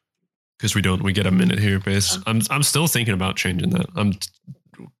 Because we get a minute here base. I'm still thinking about changing that.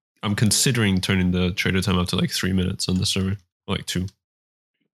 I'm considering turning the trader time up to like 3 minutes on the server, or like 2.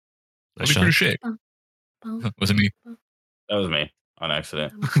 That'd be pretty shit. Was it me? That was me on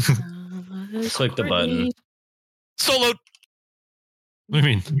accident. Click the button. Soloed. What do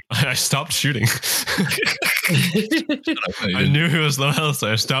you mean? I stopped shooting. I knew he was low health,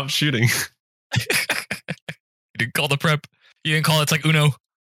 so I stopped shooting. You didn't call the prep. You didn't call it. It's like Uno.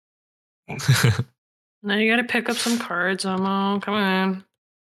 Now you gotta pick up some cards, Amo. Come on.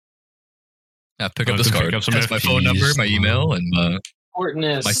 Yeah, pick I up have this to pick card. up some That's my phone number, FPs. my email, and my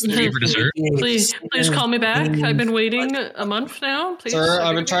Importance. favorite dessert. Please call me back. I've been waiting a month now. Please. Sir,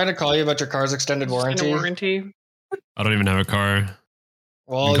 I've been trying to call you about your car's extended warranty. I don't even have a car.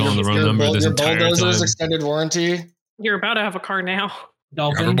 Well, calling the wrong number this your entire bulldozer's time. extended warranty. You're about to have a car now.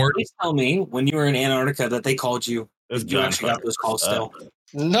 Dolphin, Hoverboard? please tell me when you were in Antarctica that they called you. This You actually got those calls still.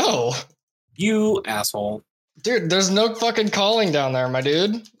 No, You asshole. dude, there's no fucking calling down there, my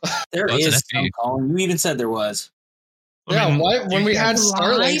dude. There Oh, it's an is FD. some calling. You even said there was. Yeah, when we had you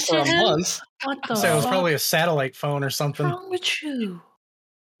Starlink lied for to a him? month. What the So it was fuck? probably a satellite phone or What's something. wrong with you?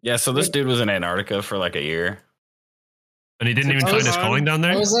 Yeah, so this dude was in Antarctica for like a year. And he didn't even I find was his calling down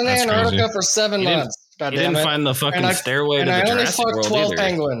there? I was in That's Antarctica crazy. for 7 He didn't- months. God He damn didn't it. find the fucking stairway to And the I only Jurassic fucked World 12 either.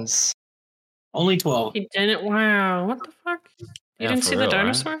 penguins. Only 12. He didn't. Wow. What the fuck? You Yeah, didn't for see real, the right?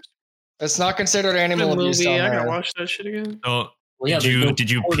 dinosaurs? It's not considered The animal abuse movie. down I gotta there. watch that shit again. So, Well, yeah, did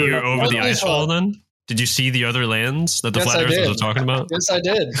there's you no order peer of- over the Okay, ice so- wall then? Did you see the other lands that the Yes, flat I earthers did. were talking about? Yes, I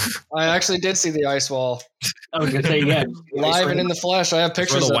did. I actually did see the ice wall. I was going to say, yeah. Live and in the flesh. I have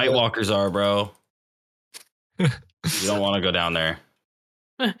That's where pictures the of White it. Walkers are, bro. You don't want to go down there.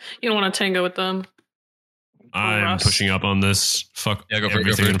 You don't want to tango with them. I'm Russ. pushing up on this. Fuck Yeah, go for it, go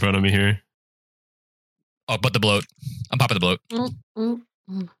everything for it. in front of me here. Oh, but the bloat. I'm popping the bloat.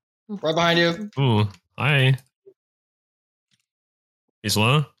 Right behind you. Ooh, hi. He's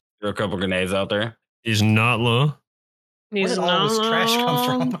low? There are a couple grenades out there. He's not low. Where He's did all this trash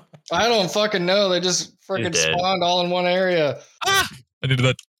come from? I don't fucking know. They just freaking He's dead. spawned all in one area. I needed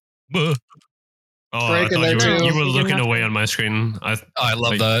that. Oh, Oh, I Breaking thought you there, were, too. you were You looking have away to- on my screen. I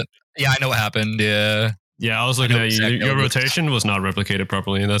love Like- that. Yeah, I know what happened. Yeah. Yeah, I was I looking know at you. exactly Your how this- rotation was not replicated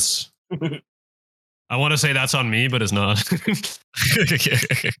properly. That's. I want to say that's on me, but it's not.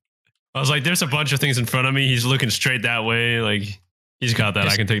 I was like, there's a bunch of things in front of me. He's looking straight that way. Like, he's got that.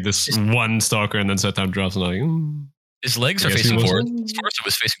 I can take this one stalker and then set time drops. And I'm like, His legs I are guess he facing was- forward. His torso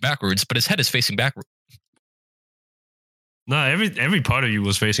is facing backwards, but his head is facing backward. No, every part of you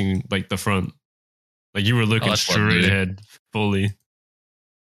was facing like the front. Like you were looking that's fun, straight dude. ahead fully.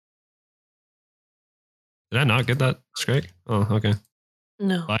 Did I not get that, Scrake? Oh, okay.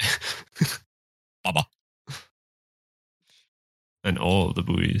 No. Bye. Baba. And all of the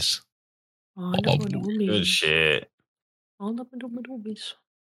buoys. All the Good boobies. Good shit. All the boobies.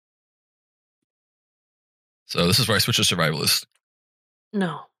 So this is where I switch to survivalist.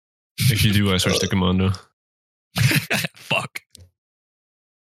 No. If you do, I switch to commando. Fuck.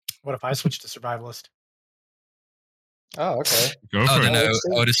 What if I switch to survivalist? Oh, okay. Go for then it.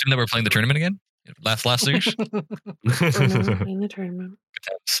 I would assume that we're playing the tournament again. Last year's. In the tournament.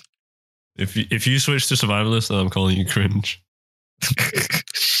 If you switch to survivalist, then I'm calling you cringe.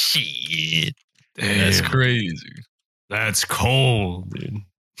 Shit. Damn. That's crazy. That's cold, dude.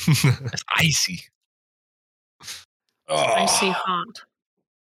 That's icy. Icy hot.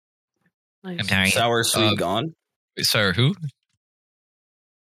 I'm Nice. dying. Sour sweet gone. Wait, sorry, who?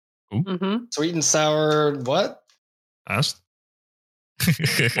 Mm-hmm. Sweet and sour. What? Asked?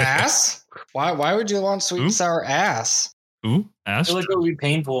 Ass? Why would you want sweet and sour ass? Who? I Asked? feel like it would be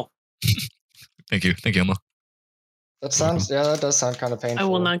painful. Thank you, Emma. That sounds. Yeah, that does sound kind of painful. I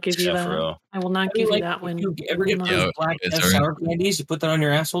will not give you Yeah, that. for real. I will not I mean, give like, you that if one. you ever get I will those not. black it's F alright. sour candies, you put that on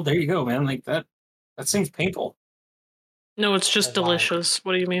your asshole. There you go, man. Like that. That seems painful. No, it's just Oh, wow. delicious.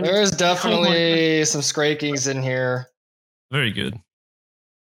 What do you mean? There's definitely some scrakings in here. Very good.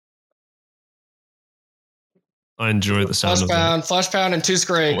 I enjoy the sound Flesh pound, and 2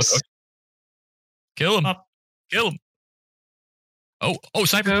 scrakes. Kill him. Kill him. Oh,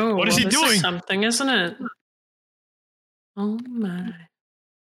 sniper. Oh, What is he this doing? something, isn't it? Oh my.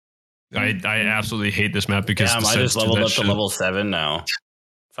 I absolutely hate this map because Damn, the I just sense to leveled that up to shit. level 7 now.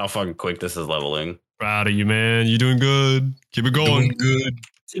 That's how fucking quick this is leveling. Proud of you, man. You're doing good. Keep it going. Doing good.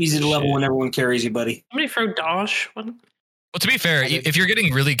 It's easy to level Shit. when everyone carries you, buddy. Somebody throw Dosh. What? Well, to be fair, if you're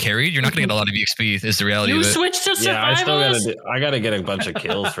getting really carried, you're not going to get a lot of EXP. Is the reality You of it. switched to Yeah, I still survivalist. I gotta get a bunch of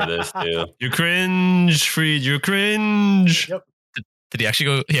kills for this too. You're cringe, Freed. You're cringe. Yep. Did he actually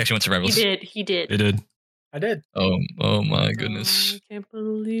go? He actually went He survivals. did. He did. It did. I did. Oh my goodness. I can't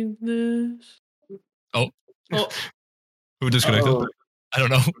believe this. Oh. Oh, Who disconnected? Uh-oh. I don't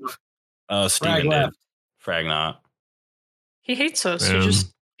know. Steven did. left. Frag not. he hates us. Man. He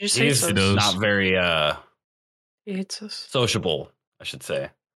just hates He's us. does. not very He hates us. sociable, I should say.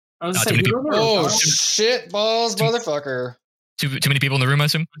 I was Not saying, too many you remember Oh Dosh? shit balls, motherfucker! Too many people in the room, I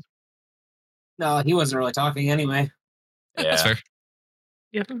assume. No, he wasn't really talking anyway. Yeah, that's fair.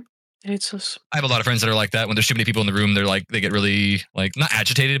 Yep. He hates us. I have a lot of friends that are like that. When there's too many people in the room, they get really not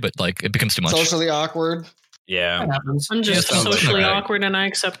agitated, but it becomes too much. Socially awkward. Yeah. That happens. I'm just sounds like socially alright. awkward and I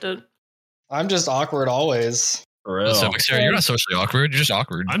accept it. I'm just awkward always. For real. So, Sarah, you're not socially awkward. You're just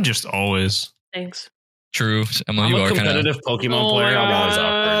awkward. I'm just always. Thanks. True. Emma, I'm you a are kind of. competitive Pokemon Oh player. my I'm always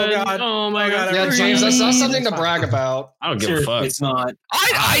God. awkward. God. Oh my god. Yeah, James, that's not something to brag about. I don't give a Seriously, fuck. it's not.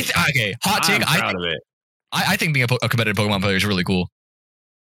 Okay, hot take. I'm proud of it. I think being a competitive Pokemon player is really cool.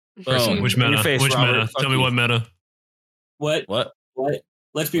 Boom. Which In your meta? face, Which Robert. meta? Fuck Tell me you. what meta. What? What?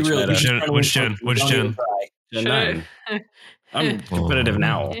 Let's be Which real. meta? You're just trying to win Which gen? Pokemon. Which Don't gen? even try. Gen Should 9. I'm competitive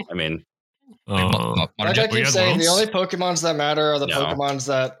now. I mean, Oh, Like I we keep got saying, the votes? only Pokemons that matter are the No. Pokemons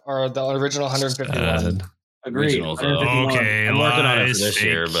that are the original 151. Sad. Agreed. Regionals, 151. Okay, I'm working on it for lies, this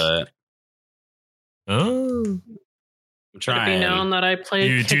year, fake. but Oh, I'm Let it be trying. known that I played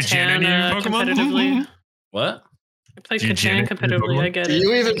You do Gen in your Catan Pokemon? competitively. What? I played Do you Gen Catan in your competitively. Pokemon? I get Do it.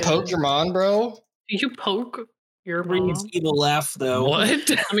 you I even get poke it. your mon, bro? Do you poke your Breeds mom? evil laugh though. What?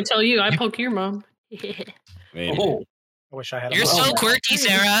 Let me tell you, I poke your mom. Maybe. Oh, I wish I had. You're a so Oh, quirky,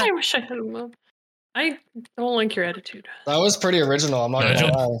 Sarah. I wish I had a mom. I don't like your attitude. That was pretty original. I'm not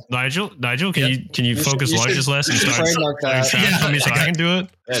gonna lie. Nigel, can you focus you should- largest less and you should start trademark starting that. traps on me so I can do it?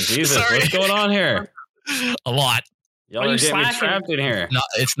 Yeah, Jesus, Sorry. what's going on here? A lot. Y'all Why are you getting me slacking? trapped in here. No,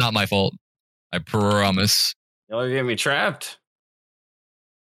 it's not my fault. I promise. Y'all are getting me trapped.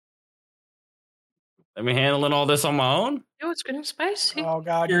 Let me handling all this on my own. Yo, it's getting spicy. Oh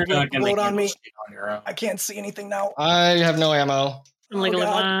god, you're you're not gonna load on handle me. shit on your own. I can't see anything now. I have no ammo. I'm legally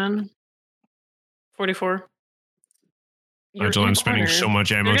God. blind. 44. You're Nigel, in I'm the spending corner. so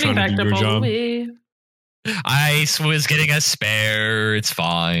much ammo You're getting trying to backed do up your all the job. way. I was getting a spare. It's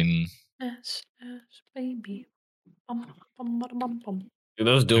fine. Yes, baby. Bum, bum, bum, bum, bum. Dude,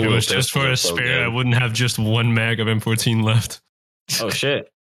 those If dual it was pistols just for are a so spare, I good. wouldn't have just one mag of M14 left. Oh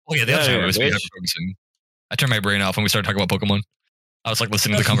shit! Oh yeah, the other Yeah, time I was bitch. focusing. I turned my brain off when we started talking about Pokemon. I was like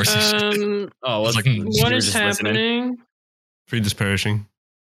listening to the conversation. Oh, was what's, like, you What were is just listening? happening? Freed is perishing.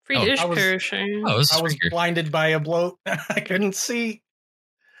 Freed Oh, is I was- perishing. Oh, it was I was Springer. blinded by a bloat. I couldn't see.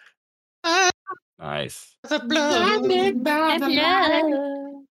 Nice. The blood.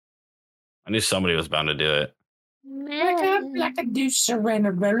 I knew somebody was bound to do it.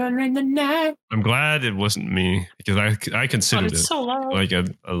 I'm glad it wasn't me because I God, considered it's it so loud. like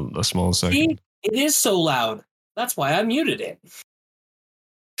a small second. See, it is so loud. That's why I muted it.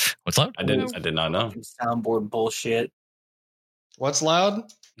 What's up? I did not know. Soundboard bullshit. What's loud?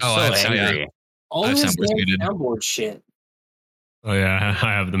 Oh, I so have sound- yeah. angry. All I have this soundboards damn muted. soundboard shit. Oh yeah,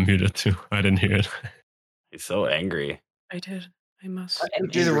 I have them muted too. I didn't hear it. He's so angry. I did. I must.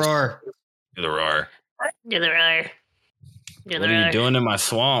 Do the roar. Do the roar. Yeah, there are. What are you doing in my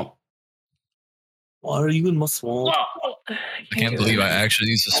swamp? Why are you in my swamp? I can't believe I actually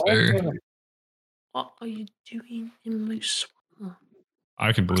used a spare. What are you doing in my swamp?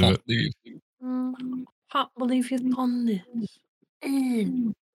 I can believe it. Can't believe you've done this.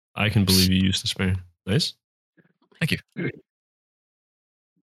 I can believe you used the spare. Nice. Thank you.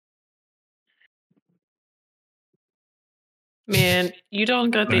 Man, you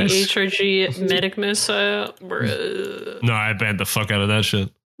don't got Nice. the HRG medic missile, bro. No, I banned the fuck out of that shit.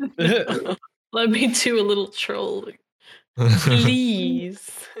 Let me do a little trolling,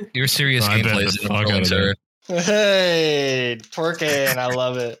 please. Your serious I bet gameplay the is in fuck the out of sir. Hey, twerking. I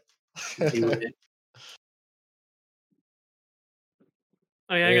love it.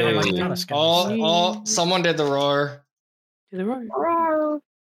 Oh yeah, I gotta my do katana that. skin. Someone did the roar. Do the roar.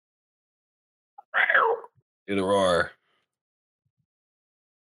 Do the roar.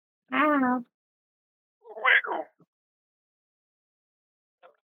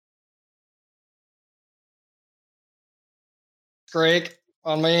 Scrake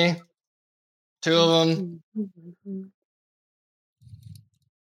on me. 2 of them.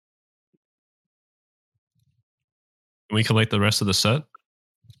 Can we collect the rest of the set?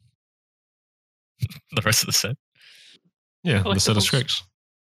 The rest of the set. Yeah, the set of Collectibles. scripts.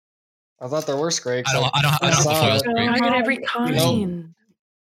 I thought there were Scrakes. I don't have the saw foils. it. I got every kind.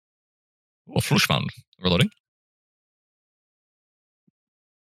 Oh, Flushman. Reloading.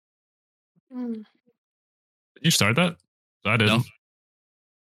 Mm. Did you start that? I didn't. No.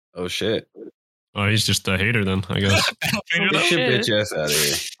 Oh shit! Oh, he's just a hater then, I guess. Get your shit. bitch ass out of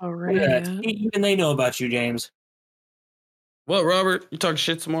here. All Look at right. that. Even they know about you, James. What, Robert? You talking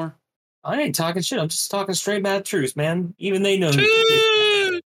shit some more? I ain't talking shit. I'm just talking straight bad truth, man. Even they know.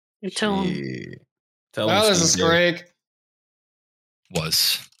 You tell him. Gee. Tell Now him, there's a Steve J. Scrake.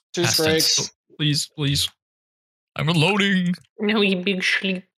 Was. 2 Past tense. Scrakes. Please, please. I'm reloading. No, he big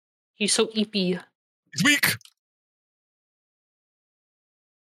sleep. He's so eepy. He's weak.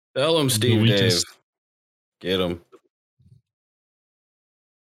 Tell him, Steve Dave. weakest. Get him.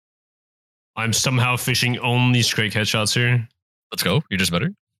 I'm somehow fishing only straight headshots here. Let's go. You're just better.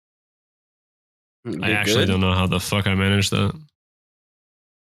 I actually don't know how the fuck I managed that.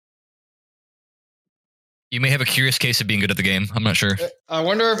 You may have a curious case of being good at the game. I'm not sure. I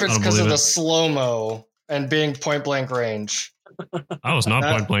wonder if I it's don't because of believe the it. slow-mo and being point blank range. I was not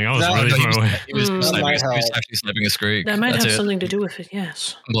That- point blank. I was that- really No, far away. He was, Mm. sniping, That might he was help. actually sniping a Scrake. That might That's have it. something to do with it,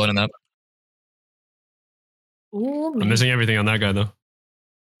 yes. I'm blowing him up. Ooh, I'm missing everything on that guy though.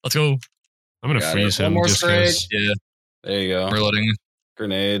 Let's go. I'm gonna Got freeze it. One him more just strike. 'cause- Yeah. There you go. Reloading.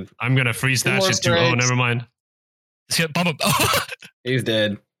 Grenade. I'm gonna freeze Two that more shit too. Oh, strikes. never mind. Let's get bump up. He's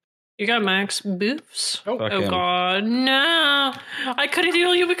dead. You got max boofs? Oh, Fuck Oh him. god, no! I couldn't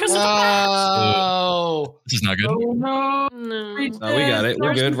heal you because of the max! Oh, This is not good. Oh no! No. No, we got it.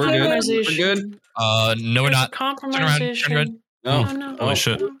 We're good. We're good. We're good. No, we're There's a not. compromisation. Turn around. No. Oh no. Holy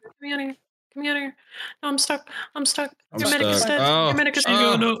shit. No. Get me out of here. Get me out of here. No, I'm stuck. I'm stuck. I'm Your medic is stuck. dead. Oh. Your medic is dead.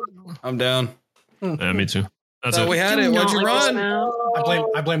 Oh. No. I'm down. Yeah, me too. That's Thought it. we had Do it. Why'd not you like this run? map.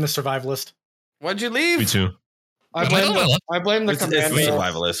 I blame the survivalist. Why'd you Me leave? too. I blame the It's commander.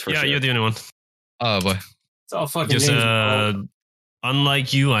 survivalist for Yeah, sure. you're the only one. Oh boy. It's all fucking Because James'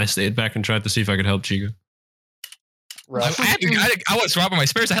 unlike you, I stayed back and tried to see if I could help Chica. Rough. I was robbing my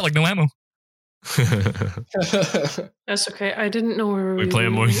spares. I had like no ammo. That's okay. I didn't know where We play a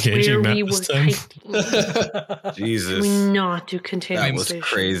more engaging map this time. Can Jesus. we not do That containment was station?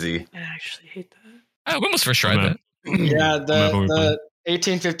 crazy. I actually hate that. I almost first tried that. Yeah, What map are we playing? the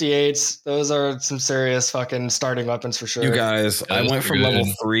 1858s. Those are some serious fucking starting weapons for sure. You guys, I Guys, went from good.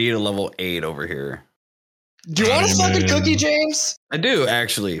 level 3 to level 8 over here. Do you want a fucking Man. cookie, James? I do,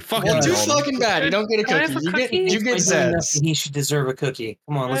 actually. Fuck Well, it, too Dalton. fucking bad. You don't get a Can I have cookie. a cookie? You get By doing Zeds. nothing, he should deserve a cookie.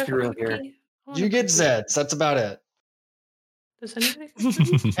 Come on, let's be real here. You get Zeds. That's about it. Does anybody?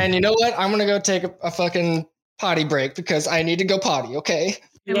 And you know what? I'm gonna go take a fucking potty break because I need to go potty. Okay.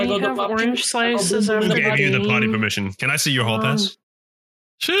 You Can gotta we go to have the pub- orange slices Who after Who the gave you the potty game? permission? Can I see your hall pass?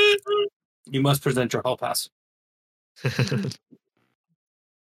 Shit. You must present your hall pass. To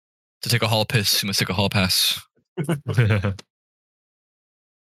take a hall piss, you must take a hall pass.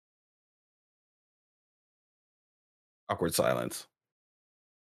 Awkward silence.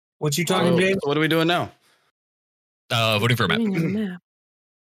 What you talking, James? What are we doing now? Voting for a map. Doing a map.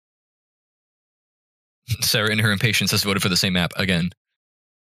 Sarah, in her impatience, has voted for the same map again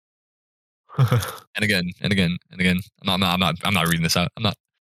and again and again and again. I'm not reading this out. I'm not.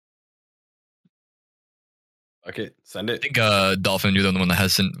 Okay, send I it. think Dolphin, you're the only one that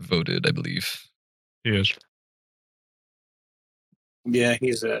hasn't voted, I believe. Yes. Yeah,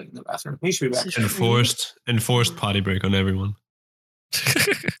 he's in the bathroom. He should be back. Enforced potty break on everyone.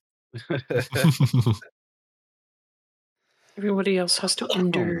 Everybody else has to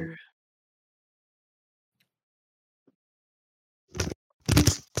endure.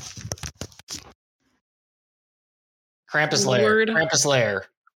 Krampus lair. Lord. Krampus lair.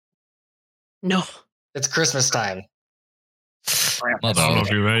 No. It's Christmas time. I don't know if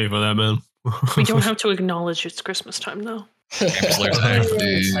you're ready for that, man. We don't have to acknowledge it's Christmas time, though. Krampus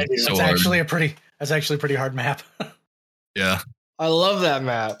lair's actually so hard. That's actually a pretty hard map. Yeah. I love that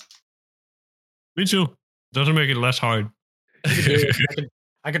map. Me too. Doesn't make it less hard.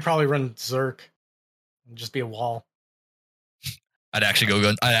 I could probably run Zerk and just be a wall. I'd actually go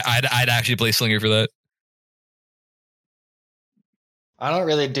gun. I'd actually play Slinger for that. I don't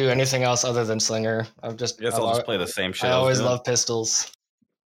really do anything else other than Slinger. I'll just play the same shit. I always love pistols.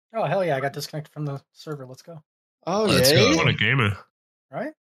 Oh hell yeah! I got disconnected from the server. Let's go. Oh Let's yeah! go. What a gamer!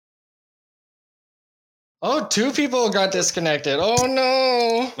 Right? Oh, 2 people got disconnected. Oh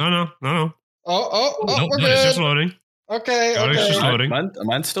no! No. Oh, Nope, we're It's good. just loading. Okay, It's just okay. loading.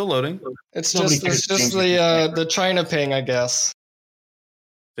 Mine's still loading. It's Nobody just cares to change the China ping, I guess.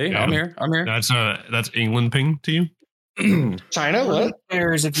 See, Yeah. I'm here. That's England ping to you. China? What? Who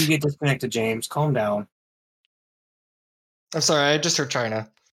cares if you get disconnected, James? Calm down. I'm sorry, I just heard China.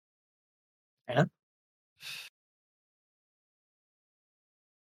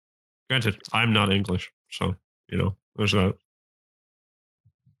 Granted, I'm not English, so there's that.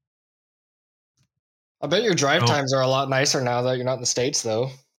 I bet your drive times are a lot nicer now that you're not in the States, though.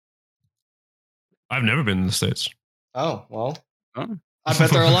 I've never been in the States. Oh, well. Oh. I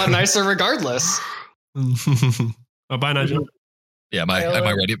bet they're a lot nicer regardless. Oh, bye, Nigel. Yeah,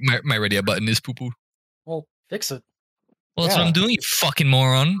 my radio button is poo poo. Well, fix it. Well, that's what I'm doing, you fucking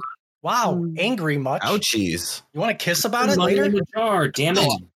moron. Wow, angry much. Ouchies. You want to kiss about it Money later? in the jar, damn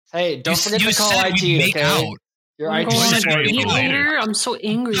it. Hey, don't forget you to call said IT, we make okay? out. Your I'm IT going just to support. waiting eat for later. later. I'm so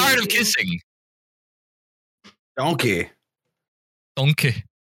angry. Tired of kissing. Donkey. Donkey.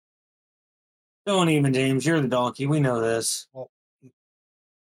 Don't even, James. You're the donkey. We know this.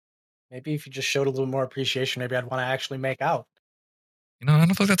 Maybe if you just showed a little more appreciation, maybe I'd want to actually make out. I don't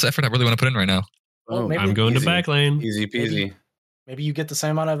feel like that's effort I really want to put in right now. Well, maybe- I'm going Easy. to back lane. Easy peasy. Maybe you get the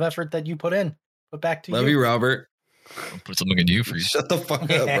same amount of effort that you put in. Put back to Love you, Robert. I'll put something in you for you. Shut the fuck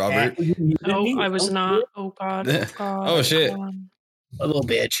up, Robert. Oh, I was not. Oh God. Oh God. Oh, shit. God. A little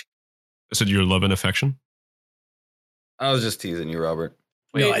bitch. I said your love and affection. I was just teasing you, Robert.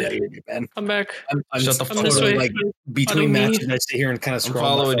 Wait, No, I know you're good, man. I'm back. I'm Shut the I'm this totally, way. like, between Follow me. matches, I sit here and kind of scroll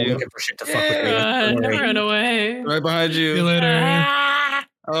following my phone you. looking for shit to fuck with me. Run, Don't worry. run away. Right behind See you you. later. Ah!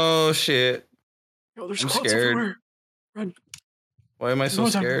 Oh shit. Oh, there's I'm clouds scared. everywhere. Run. Why am I so No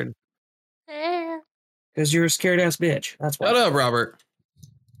time. scared? Because you're a scared ass bitch. That's why. Shut up, Robert.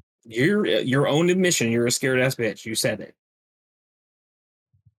 You're your own admission. You're a scared ass bitch. You said it.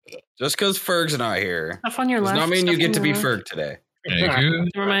 Just because Ferg's not here Stuff on your does left. not mean you stuff get on to your be left. Ferg today. Thank you.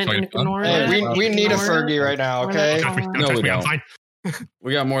 Never mind. Fucking fun. Ignore Hey, it. we need a Ignore it. Fergie right now, okay? Ignore it. No, we I'm don't. fine.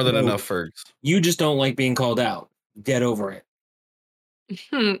 We got more than No. enough Fergs. You just don't like being called out. Get over it.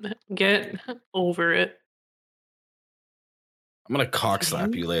 Get over it. I'm gonna cock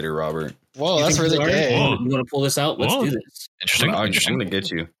slap you later, Robert. Whoa, You that's think really you are? gay. Whoa. You want to pull this out? Let's Whoa. do this. Interesting. I'm Interesting. gonna get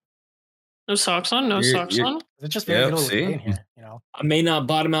you. No socks on. No You're- socks you're- on. It's just very Yep, little see? in here, you know. I may not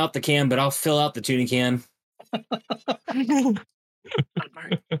bottom out the can, but I'll fill out the tuna can.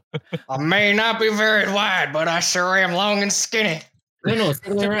 I may not be very wide, but I sure am long and skinny. No, it's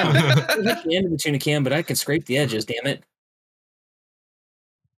the other way around. I hit the end of the tuna can, but I can scrape the edges. Damn it!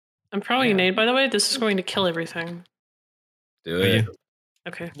 I'm probably Nate, by the way. This is going to kill everything. Do Thank it. you.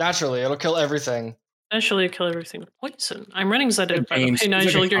 Okay. Naturally, it'll kill everything. Actually, kill everything with poison. I'm running Zedit, by the way. James, Hey, he's like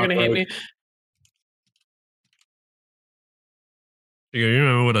Nigel, a you're going to hate me. You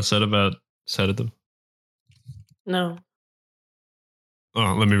remember what I said about sedative? No.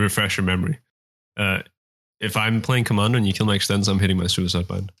 Oh, let me refresh your memory. If I'm playing Commander and you kill my extends, I'm hitting my suicide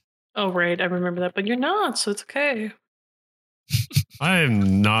bind. Oh, right. I remember that. But you're not, so it's okay. I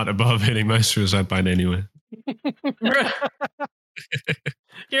am not above hitting my suicide bind anyway.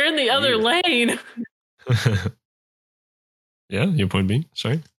 You're in the other lane. Yeah, your point being?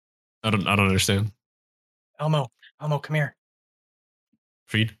 Sorry? I don't understand. Elmo, come here.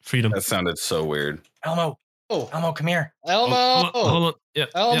 Freedom. That sounded so weird. Elmo, Oh, Elmo, come here. Elmo! Hold on. Yeah.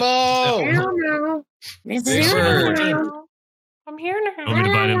 Elmo! Yeah. It's Big here bird. now. I'm here now. Want me to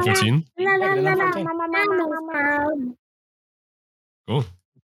buy it in 14? Yeah, get it on 14. Cool.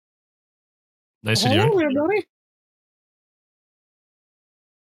 Nice to hear.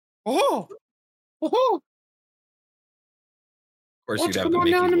 Oh! Oh! course, Why you'd don't have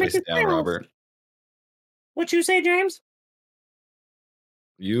you the come on down Mickey to make voice it down, sound? Robert. What you say, James?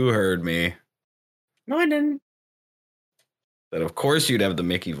 You heard me. No, I didn't. That of course you'd have the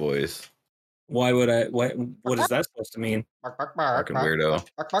Mickey voice. Why would I? What is that supposed to mean? Fucking weirdo.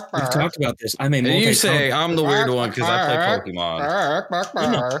 We've talked about this. I'm a And you say multi-talented. I'm the weird one because I play Pokemon.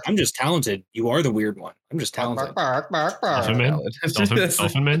 No, I'm just talented. You are the weird one. I'm just talented. Dolphin Man?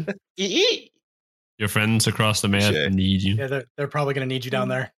 Dolphin Man? Your friends across the map Touché. need you. Yeah, they're probably gonna need you down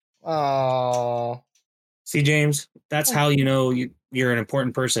there. Oh, See, James, that's how you know you're an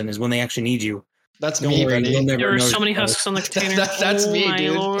important person is when they actually need you. that's Don't me, worry, buddy. you'll never There were know so many yourself. husks on the container. That's oh me, my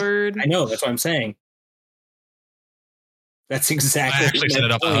dude. lord. I know. That's what I'm saying. That's exactly. I actually set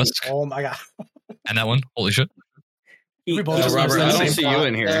it up a point. husk. Oh my god. And that one. Holy shit. We both He just doesn't Robert, have I the don't same see you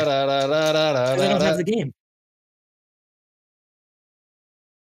in here. I don't have the game.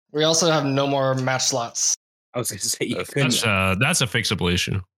 We also have no more match slots. I was going to say you That's- couldn't. That's a fixable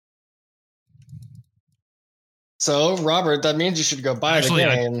issue. So, Robert, that means you should go buy Actually,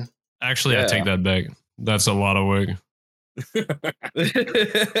 the I- game. Actually, Yeah. I take that back. That's a lot of work.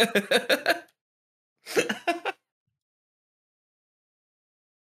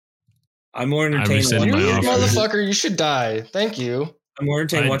 I'm more I entertained rescind watching my you offer. guys. Motherfucker, you should die. Thank you. I'm more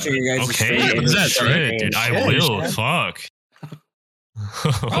entertained watching you guys. Okay, stream and that's just it, dude. I Yeah, will. yeah. Fuck.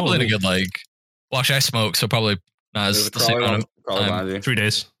 Probably in a good like. Well, actually, I smoke, so probably not There's as a the same amount of crawler time. behind you. 3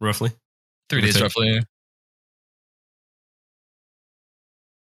 days, roughly. 3 days Okay. roughly.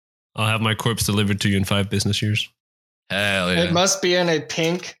 I'll have my corpse delivered to you in 5 business years. Hell It yeah. must be in a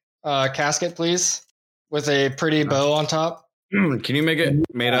pink casket, please, with a pretty bow on top. Can you make it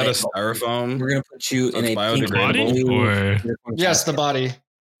made out of styrofoam? We're gonna put you So in it's a pink Body? blue Or unicorn Yes, the casket. body.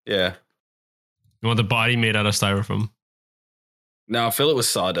 Yeah. you want the body made out of styrofoam? Now fill it with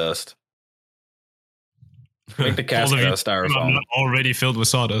sawdust. Make the All casket of you- out of I'm styrofoam. not already filled with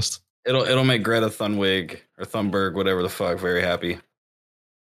sawdust. It'll make Greta Thunwig or Thunberg, whatever the fuck, very happy.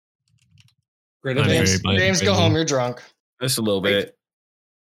 Greta I'm Van- very James, James, go home. You're drunk. Just a little bit.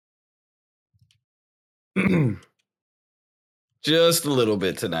 Just a little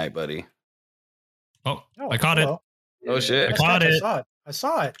bit tonight, buddy. Oh, I caught it. hello. Oh shit. I Nice caught catch, it. I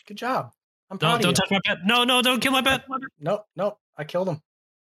saw it. Good job. I'm proud Don't of touch my pet. No, don't kill my pet. you. Nope. I killed him.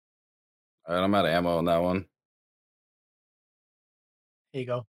 All right, I'm out of ammo on that one. Here you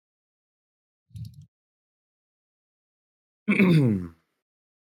go.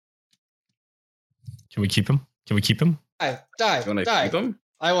 Can we keep him? Can we keep him? Die, die, You want to die. keep them?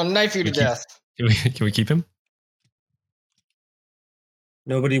 I will knife you to We keep- death. Can we keep him?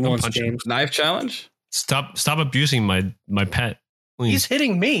 Nobody wants punch him. James. Knife challenge? Stop abusing my pet. He's Please.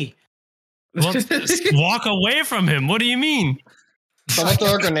 hitting me. Well, walk away from him. What do you mean? Someone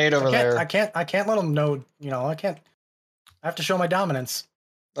throw a grenade over there. I can't let him know. I can't. I have to show my dominance.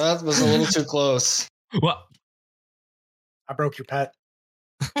 That was a little too close. What? I broke your pet.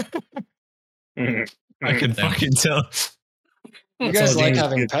 I can Damn. fucking tell. You That's guys all like James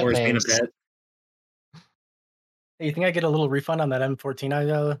having gets pet for is being a names. pet. Hey, you think I get a little refund on that M14 I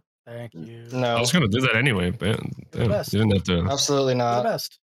got? Thank you. I No, was gonna do that anyway, but damn, best. you didn't have to. absolutely You're the not.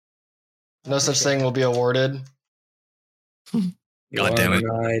 best. No such thing will be awarded. God damn it.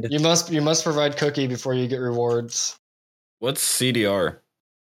 Right. You must provide cookie before you get rewards. What's CDR?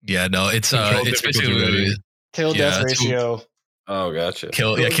 Yeah, no, it's Control it's difficulty basically rating. Kill Yeah, death it's- ratio. Oh, gotcha.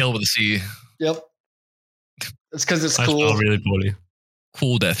 kill with a C. Yep. It's because it's I spell cool. really poorly.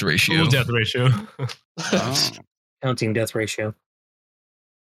 Cool death ratio. Cool death ratio. Oh. Counting death ratio.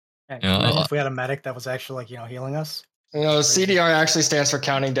 Yeah, Yeah, imagine if we had a medic that was actually healing us. CDR actually stands for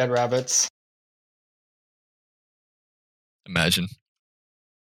counting dead rabbits. Imagine.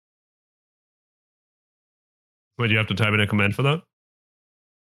 Wait, do you have to type in a command for that?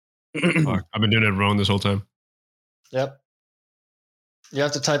 Fuck, I've been doing it wrong this whole time. Yep. You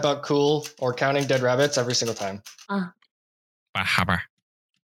have to type out cool or counting dead rabbits every single time. Bahaba.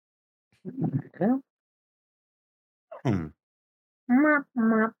 Hmm.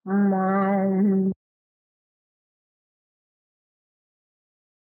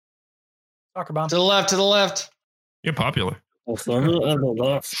 Soccer bomb. To the left, to the left. You're popular.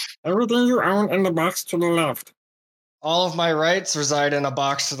 Everything you own in the box to the left. All of my rights reside in a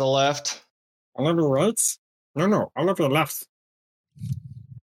box to the left. All of your rights? No, all of your left.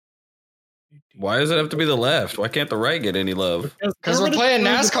 Why does it have to be the left? Why can't the right get any love? Because we're playing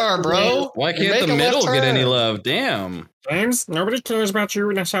NASCAR, bro. Why You can't make the a left middle get any turn. love? Damn. James, nobody cares about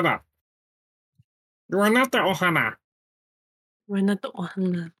you. Now shut up. You are not the Ohana. We're not the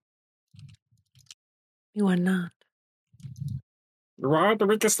one. You are not. You are the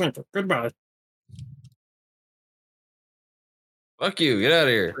weakest link. Goodbye. Fuck you. Get out of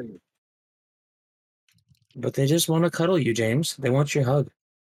here. But they just want to cuddle you, James. They want your hug.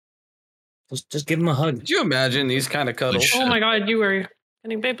 Just give them a hug. Could you imagine these kind of cuddles? Oh my god, you were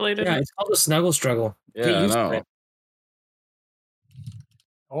getting Beybladed. Yeah, it's called a snuggle struggle. Yeah, Get I used to know. it.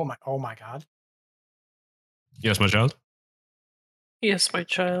 Oh my god. Yes, my child. Yes, my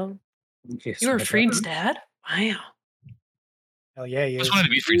child. Yes, You were my Freed's God. dad? Wow. Hell yeah, he I is. just wanted to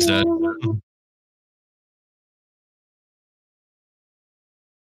be Freed's dad.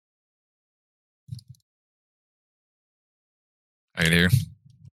 I can hear.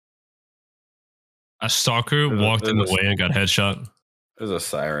 A stalker walked in the way and got headshot. There's a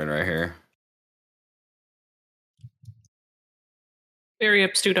siren right here. Very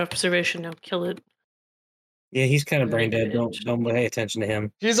astute observation. Now kill it. Yeah, he's kind of brain dead. Don't pay attention to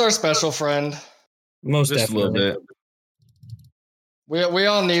him. He's our special friend. Most Just definitely. a little bit. We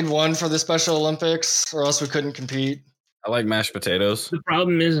all need one for the Special Olympics, or else we couldn't compete. I like mashed potatoes. The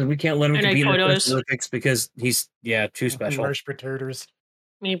problem is we can't let him And compete in the photos. Special Olympics because he's too special. Mashed potatoes.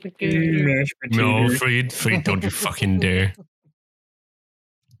 Mashed No, potatoes. Freed, don't you fucking dare.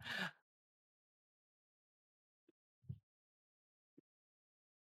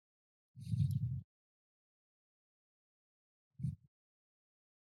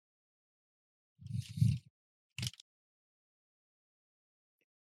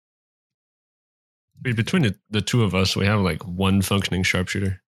 Freed, between the two of us, we have like one functioning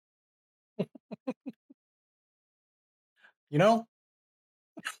sharpshooter. You know?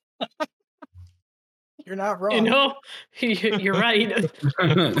 You're not wrong. You know, you're right.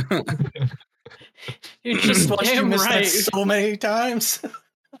 You're just Watched you damn miss that right. so many times.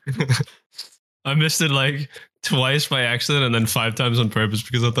 I missed it like twice by accident and then 5 times on purpose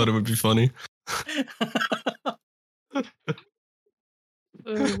because I thought it would be funny.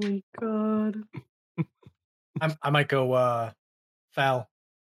 Oh my god. I might go foul.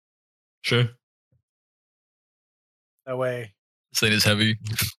 Sure. That way This thing is heavy.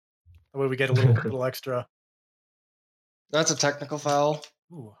 we get a little extra. That's a technical foul.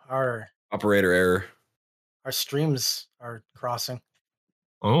 Ooh, our Operator error. streams are crossing.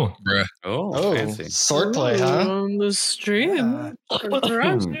 Oh. Bruh. Oh, fancy. swordplay, huh? On the stream.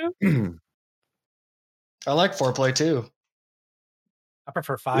 I like foreplay too. I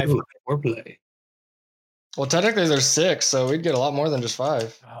prefer 5. Ooh, foreplay. Well, technically there's 6, so we'd get a lot more than just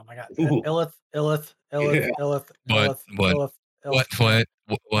 5. Oh my god. Ooh. Illith.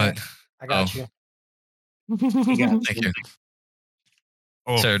 What? I got you. Thank you.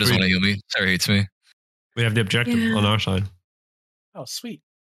 Oh, Sarah doesn't Freed, want to heal me. Sarah hates me. we have the objective Yeah. on our side. Oh, sweet.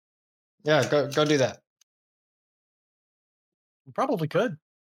 Yeah, go do that. We probably could.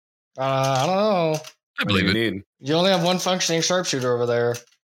 I don't know. I believe it. Need. You only have one functioning sharpshooter over there.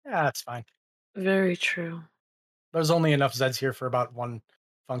 Yeah, that's fine. Very true. There's only enough Zeds here for about one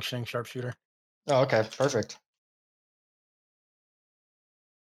functioning sharpshooter. Oh, okay, perfect.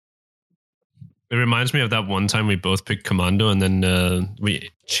 It reminds me of that one time we both picked Commando and then we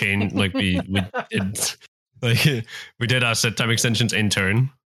changed, like we did, like we did our set time extensions in turn.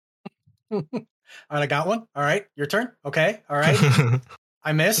 All right, I got one. All right, your turn. Okay, all right.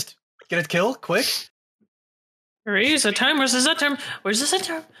 I missed. Get a kill, quick. Raise a time. Where's the set time? Where's the set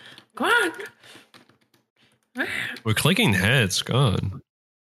time? Come on. We're clicking heads. God.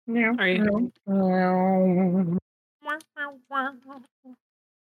 Are you?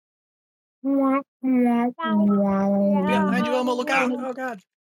 Behind you, Elmo. Look out. Oh, God.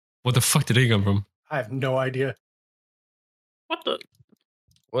 What the fuck did he come from? I have no idea. What the?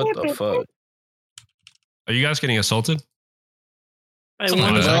 What the fuck? Are you guys getting assaulted? By Something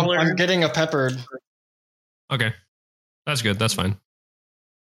one like that. dollar. I'm getting a peppered. Okay. That's good. That's fine.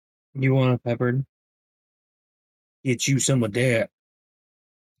 You want a peppered? Get you some of that.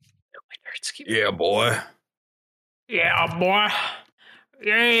 Yeah, boy. Yeah, boy.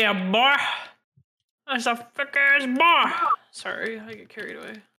 Yeah, boy. That's a thick ass boy. Sorry, I get carried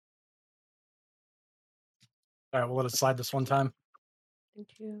away. All right, we'll let it slide this one time. Thank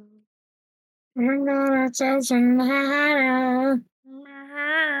you.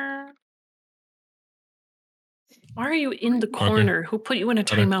 Why are you in the corner? Who put you in a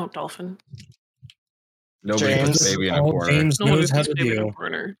timeout, Dolphin? Nobody James. puts baby in a All corner. James No one knows how puts to baby in a do.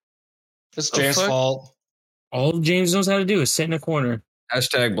 corner. It's The James' fuck? fault. All James knows how to do is sit in a corner.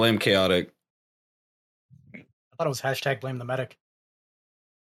 Hashtag blame chaotic. I thought it was hashtag blame the medic.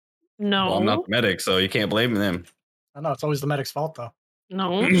 No. Well, I'm not the medic, so you can't blame them. I know it's always the medic's fault though.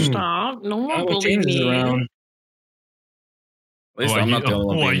 No, stop. No more Not when bullying James is me. around. At least are I'm you, not the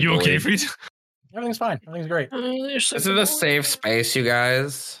only one. are being you okay, bullied. Freed? Everything's fine. Everything's great. You're This so is a safe space, you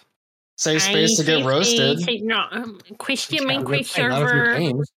guys. Save space to get roasted. No, question my Not if you're server.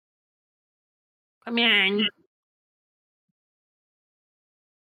 James. Come on.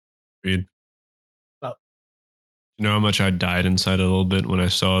 Reed. Well. You know how much I died inside a little bit when I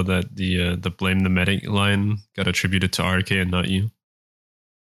saw that the blame the medic line got attributed to RK and not you.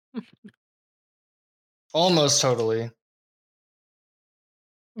 Almost totally.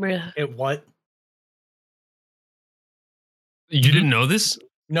 Bruh. It what? You didn't know this?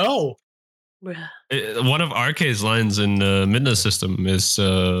 No. Bruh. One of RK's lines in Midna system is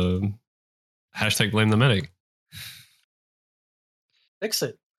hashtag blame the medic. Fix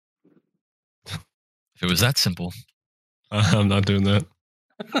it. If it was that simple. I'm not doing that.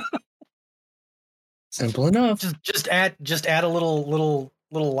 Simple enough. Just add a little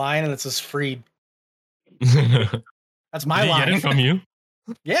line and it says freed. Did That's my he line. get it from you?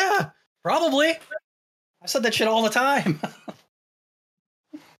 Yeah, probably. I said that shit all the time.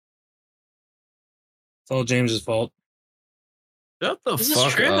 It's all James's fault. Shut the This is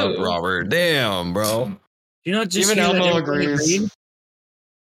fuck true. up, Robert. Damn, bro. Do you not just Even hear that Elmo everybody agrees. agreed?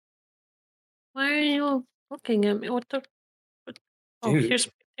 Why are you looking at me? What the? Oh, Dude. here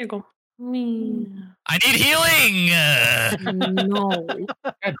you go. Me. I need healing. No.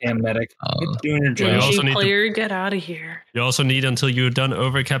 Goddamn medic. Oh. Get doing your You job. also GG need to- player, get out of here. You also need until you're done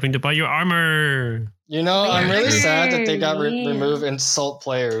overcapping to buy your armor. You know, I'm really sad that they got Yeah. remove insult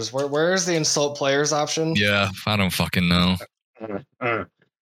players. Where's the insult players option? Yeah, I don't fucking know.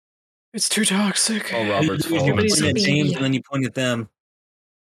 It's too toxic. Oh, Robert's You fault. point Somebody's at baby. James and then you point at them.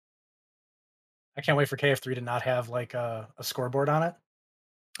 I can't wait for KF3 to not have like a scoreboard on it.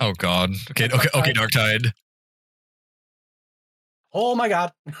 Oh god. Okay, Dark Tide. Oh my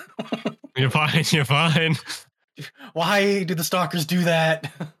god. You're fine. You're fine. Why do the stalkers do that?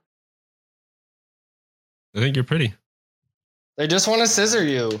 I think you're pretty. They just want to scissor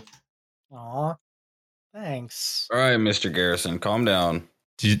you. Aw. Thanks. All right, Mr. Garrison, calm down.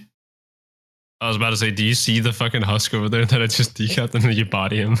 I was about to say, do you see the fucking husk over there that I just decapped and then you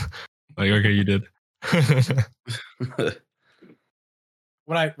body him? Like, okay, you did.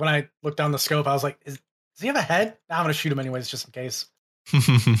 When I looked down the scope, I was like, does he have a head? I'm gonna shoot him anyways, just in case.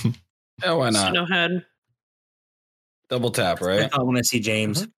 Yeah, why not? No head. Double tap, I right? thought when I see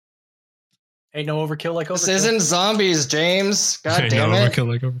James. Ain't no overkill like overkill. This isn't zombies, James. God Hey, damn no, it. overkill,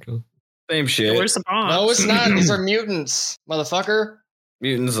 like overkill. Same shit. Where's the bomb? No, it's not. These are mutants, motherfucker.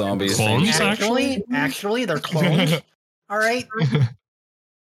 Mutant zombies. Clones, Same shit. Actually, they're clones. All right.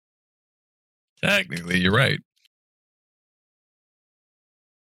 Technically, you're right.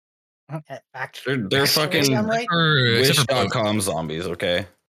 Actually, They're fucking I'm right. Except for Wish.com zombies, okay?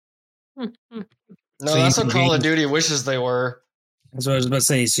 No, So that's you what mean Call of James- Duty wishes they were. That's what I was about to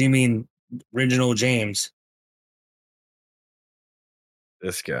say. So you mean original James?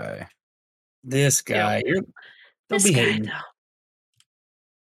 This guy. This guy. Don't This be guy, hating. though.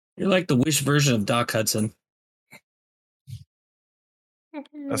 You're like the Wish version of Doc Hudson.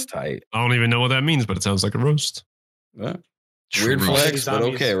 That's tight. I don't even know what that means, but it sounds like a roast. Yeah. Weird True. flex, but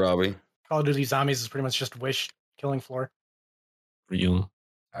Zombies. okay, Robbie. Call of Duty Zombies is pretty much just Wish killing floor. Real.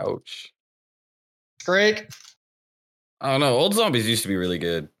 Ouch. Great. I don't know. Old zombies used to be really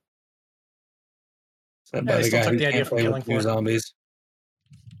good. That Yeah, I by the still guy took who the idea can't from play Killing with new Floor. zombies.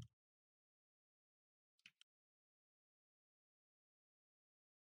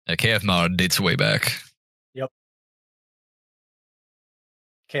 KF mod dates way back.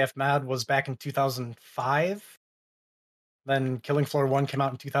 KF Mad was back in 2005. Then Killing Floor 1 came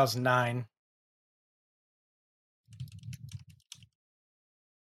out in 2009.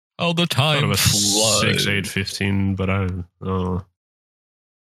 All the I thought it time. was flies. 6, 8, 15, but I don't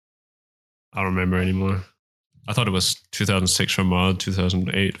remember anymore. I thought it was 2006 for mod,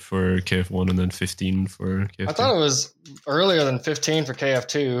 2008 for KF1, and then 15 for KF2. I thought it was earlier than 15 for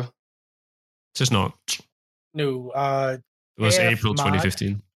KF2. It's just not. No, It was KF April mod.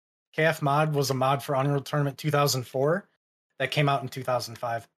 2015. KF Mod was a mod for Unreal Tournament 2004 that came out in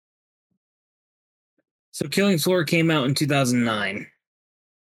 2005. So Killing Floor came out in 2009.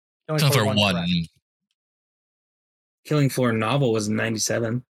 Killing Sounds Floor like 1, one. correct. Killing Floor novel was in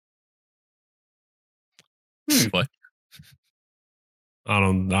 97. What?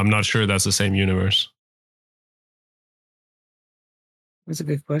 I'm not sure that's the same universe, That's a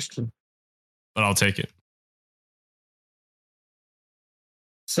good question. but I'll take it.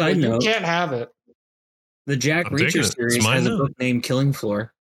 Side You note, can't have it. the Jack I'm taking Reacher it. It's series mine has a now. book named Killing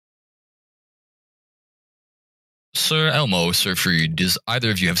Floor. Sir Elmo, Sir Freed, does either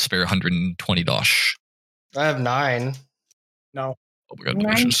of you have spare $120? I have 9. No. Oh my god,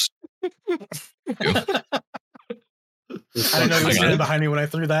 delicious. I didn't know you were standing behind me when I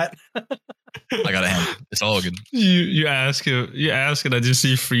threw that. I got a hand. It's all good. You ask and I just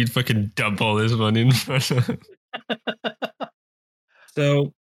see Freed fucking dump all this money in front of him.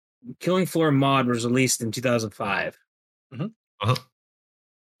 So, Killing Floor mod was released in 2005.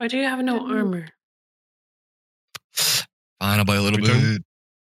 Why do you have no armor? Fine, I'll buy a little Return? bit.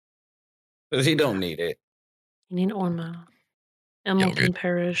 Because he don't need it. You need armor. Ammo can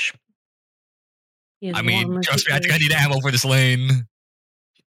perish. I mean, trust me, I think I need ammo for this lane.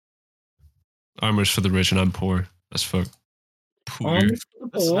 Armor's for the rich and I'm poor. That's fuck. Poor. This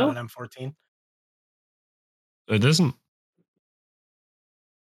is not an M14. It isn't.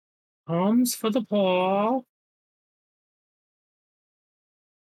 Arms for the poor.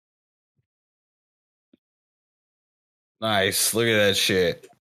 Nice. Look at that shit.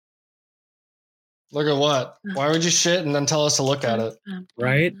 Look at what? Why would you shit and then tell us to look at it?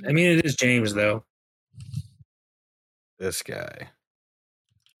 Right? I mean, it is James, though. This guy.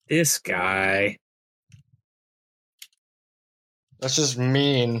 This guy. That's just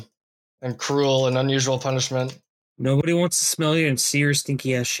mean and cruel and unusual punishment. Nobody wants to smell you and see your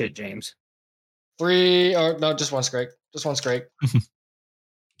stinky ass shit, James. 3 or no, just one scrape. Just one scrape.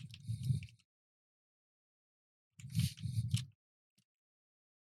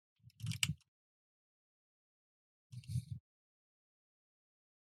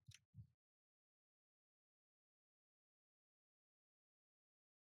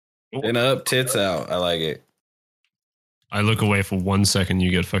 Chin up, tits out. I like it. I look away for 1 second,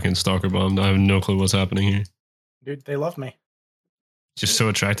 you get fucking stalker bombed. I have no clue what's happening here. Dude, they love me. Just so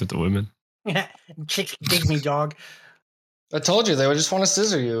attracted to women. Chicks dig me, dog. I told you they would just want to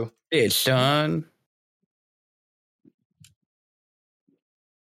scissor you. Bitch, son.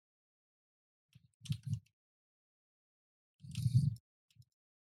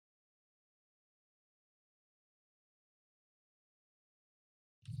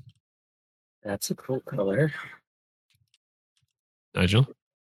 That's a cool color. Nigel?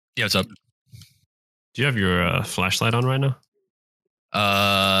 Yeah, what's up? Do you have your flashlight on right now?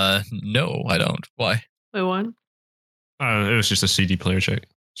 No, I don't. Why? Wait, what? It was just a CD player check.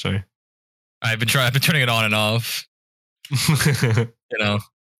 Sorry. I've been turning it on and off. You know,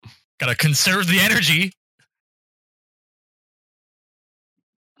 gotta conserve the energy.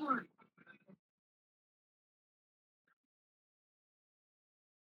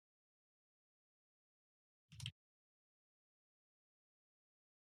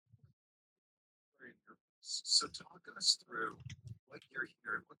 So talk us through what you're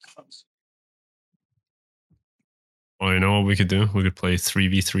hearing, what comes. Well, you know what we could do? We could play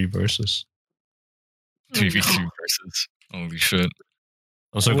 3v3 versus. 3v3 versus. Holy shit.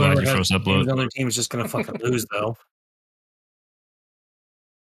 I'm so glad you froze that blood. The other team is just going to fucking lose, though.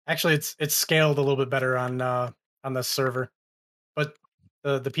 Actually, it's scaled a little bit better on the server, but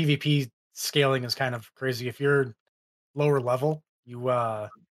the PvP scaling is kind of crazy. If you're lower level, you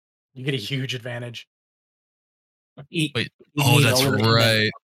get a huge advantage. Wait. Oh, that's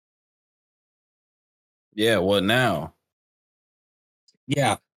right. Yeah, what now?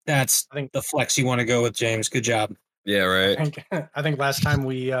 Yeah, that's the flex you want to go with, James. Good job. Yeah, right. I think last time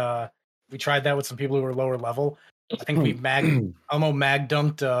we tried that with some people who were lower level. I think we almost mag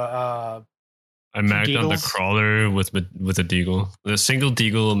dumped. I magged on the crawler with a deagle. The single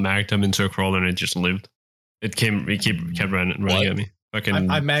deagle magged him into a crawler and it just lived. It kept running at me. Fucking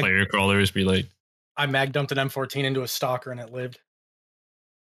player crawlers be like. I mag dumped an M14 into a stalker and it lived.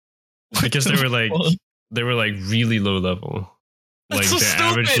 Because they were like really low level. Like so the stupid.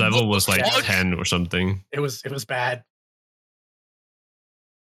 average level was like 10 or something. It was bad.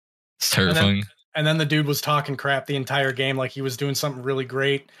 It's terrifying. And then the dude was talking crap the entire game like he was doing something really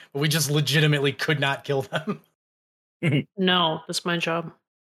great, but we just legitimately could not kill them. No, that's my job.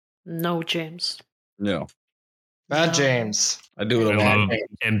 No, James. No. Bad James. I do it a I lot. love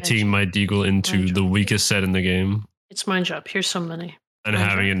emptying my deagle into the weakest set in the game. It's my job. Here's some money. And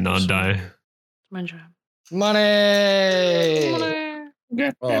having it not die. It's my job. Money.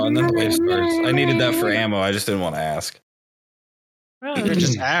 Oh, and then the wave starts. I needed that for ammo. I just didn't want to ask. Really?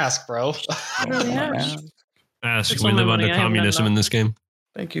 Just ask, bro. Really Ask. It's We all my live money. under I have communism none, in this game.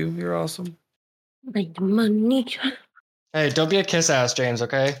 Thank you. You're awesome. Make the money. Hey, don't be a kiss ass, James,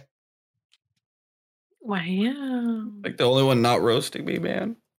 okay? Wow. Like the only one not roasting me,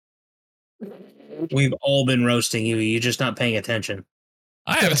 man. We've all been roasting you. You're just not paying attention.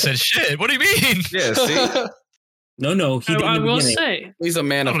 I haven't said shit. What do you mean? Yeah, see? No. He did I in the will beginning. say. He's a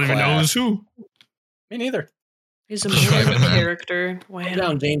man I of don't even know class. who's who. Me neither. He's a main character. Wow. Calm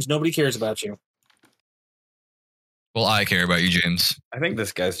down, James. Nobody cares about you. Well, I care about you, James. I think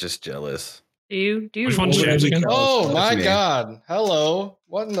this guy's just jealous. Do you? Which one's James again? Oh my me. god. Hello.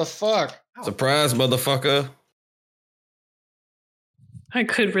 What in the fuck? Surprise, motherfucker. I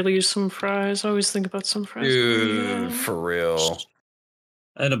could really use some fries. I always think about some fries. Dude, for real.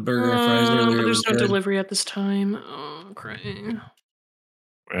 I had a burger and fries earlier. But It was there's no good. delivery at this time. Oh, crying.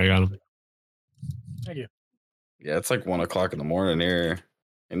 I got him. Thank you. Yeah, it's like 1 o'clock in the morning here.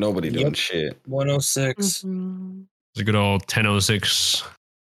 Ain't nobody doing Yep. shit. 106. Mhm. It's a good old 10:06.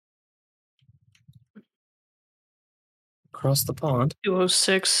 Across the pond.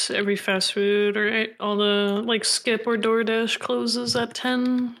 206. Every fast food or all the like Skip or DoorDash closes at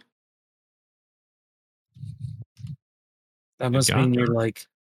 10. That must got mean it. you're like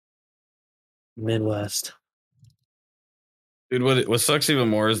Midwest. Dude, what sucks even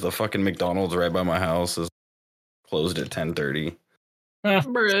more is the fucking McDonald's right by my house is closed at 10:30.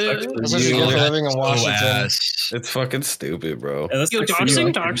 Bruh. That's what you get for living in Oh, Washington. ass. It's fucking stupid, bro. Yeah, that's Yo, sucks for you.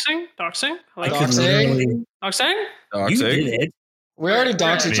 doxing? I like Doxing? doxing. Doxing? You Toxic. did it. We already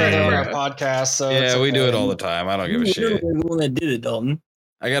dox each other on our podcast, so it's Yeah, we do okay. it all the time. I don't give You a were shit. the one that did it, Dalton.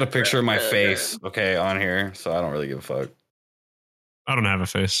 I got a picture of my face, okay, on here, so I don't really give a fuck. I don't have a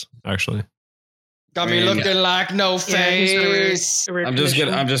face, actually. Got me I mean, looking like no Yeah, he's got a rare- face. a rare I'm just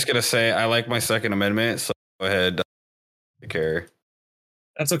condition. gonna say I like my Second Amendment, so go ahead. Take care.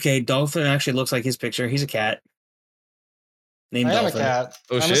 That's okay. Dolphin actually looks like his picture. He's a cat. Named I am a Dolphin. cat.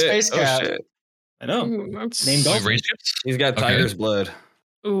 Oh I'm shit! a space cat. Oh shit! I know. Ooh, that's... Named Wait, Dolphin. race chips? He's got Okay. tiger's blood.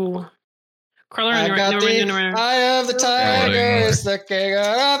 Ooh. Crawler on I your got right. the No, eye of the tiger is the king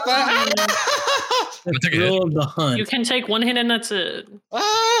of The take a thrill of the hunt. You can take one hit and that's it.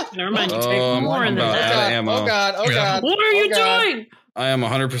 Ah! Never mind, you Oh, take I'm more and then about Oh out of that. ammo. god, oh god, oh Yeah. god. What are oh you god. doing? I am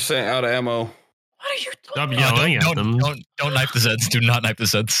 100% out of ammo. What are you doing? Stop yelling at them. Don't knife the Zeds. Do not knife the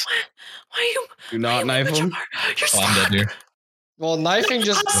Zeds. Why are you... Do not knife him. You're Oh, I'm dead stuck. here. Well, knifing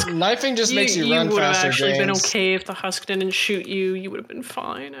just makes you run would have faster, actually been James. okay if the husk didn't shoot you. You would have been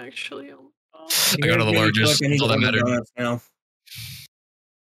fine, actually. Oh, I got all the largest. I need That's all that to order mattered. donuts now.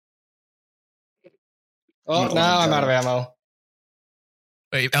 Oh, now I'm out of ammo.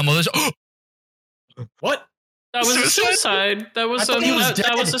 Wait, Elmo, there's. What? that was a suicide. That was I a thought he was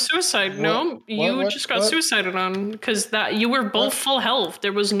that was dead. a suicide. What? No, you What? just got What? suicided on because that you were both What? full health.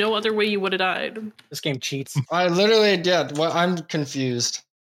 There was no other way you would have died. This game cheats. I literally did. Well, I'm confused.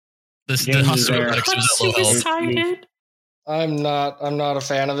 The James husk is there. was Got at low health. suicided. I'm not a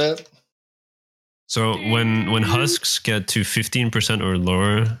fan of it. So when husks get to 15% or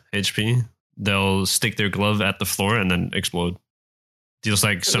lower HP, they'll stick their glove at the floor and then explode. Deals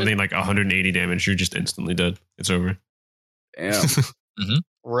like something like 180 damage. You're just instantly dead. It's over. Damn.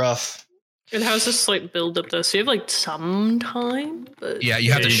 Rough. And how's this like build up though? So you have like some time, but Yeah,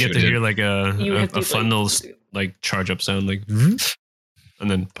 you have to you shoot get to hear it. like You have to, a like- funnel like charge up sound like, and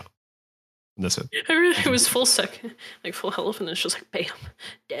then and that's it. it was full second, like full health, and then it's just like bam,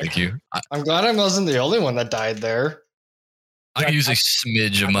 dead. Thank you. I'm glad I wasn't the only one that died there. I could use a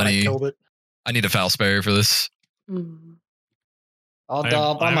smidge of I money. killed it. I need a foul spare for this. Mm.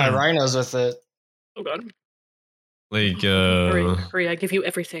 I'll buy my rhinos with it. Oh god, Like hurry! I give you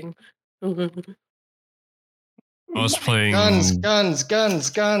everything. I was playing Guns, guns, I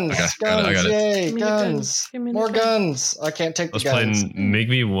got it. yay, Give me the guns. Give me the More gun. guns. I can't take I the was guns. playing Make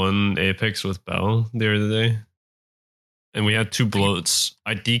Me One Apex with Bell the other day. And we had two bloats.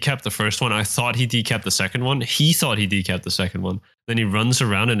 I decapped the first one. I thought he decapped the second one. He thought he decapped the second one. Then he runs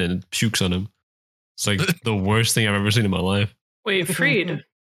around and it pukes on him. It's like the worst thing I've ever seen in my life. Wait, Freed.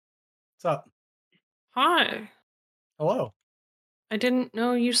 What's up? Hi. Hello. I didn't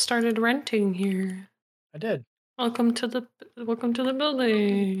know you started renting here. I did. Welcome to the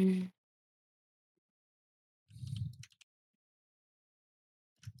building.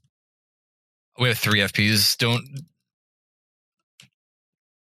 We have 3 FPs. Don't.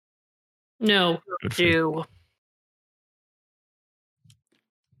 No, Good for you. do.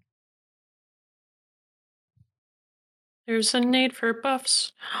 There's a nade for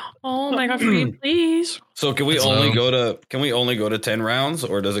buffs. Oh my god, Freed, please. So can we That's only low. go to 10 rounds,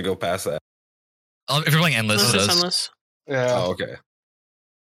 or does it go past that? If you're playing endless, Unless it it's does. endless. Yeah. Oh, okay.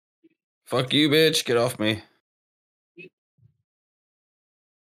 Fuck you, bitch. Get off me.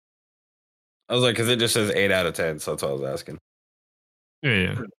 I was like, because it just says 8 out of 10, so that's what I was asking.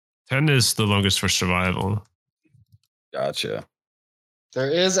 Yeah. 10 is the longest for survival. Gotcha. There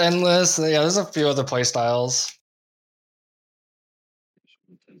is endless. Yeah, there's a few other play styles.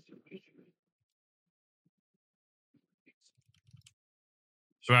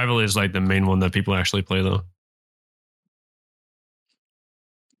 Survival is like the main one that people actually play, though.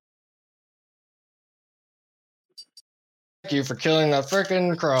 Thank you for killing that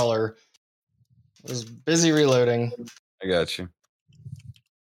frickin' crawler. was busy reloading. I got you.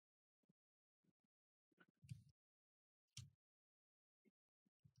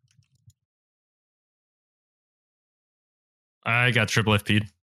 I got triple FP'd.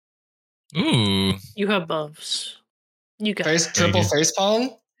 Ooh. You have buffs. You got Triple face palm?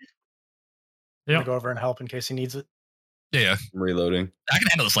 I'm gonna go over and help in case he needs it. Yeah. I'm reloading. I can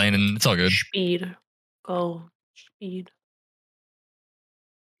handle this lane and it's all good. Speed. Go. Speed.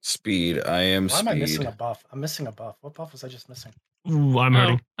 Speed. I am Why speed. am I missing a buff? I'm missing a buff. What buff was I just missing? Ooh, I'm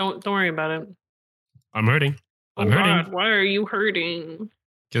hurting. Don't worry about it. I'm hurting. I'm Oh hurting. God, why are you hurting?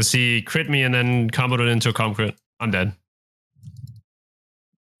 Because he crit me and then comboed it into a comp crit. I'm dead.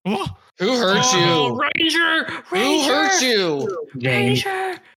 Oh. Who hurt you? Ranger! Who hurt you?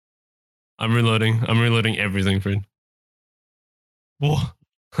 Ranger! I'm reloading. I'm reloading everything, Fred. Whoa.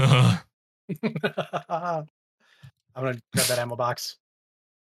 I'm gonna grab that ammo box.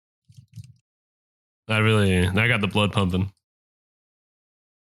 I got the blood pumping.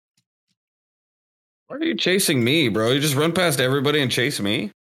 Why are you chasing me, bro? You just run past everybody and chase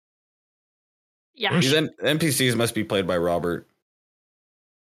me? Yeah. These NPCs must be played by Robert.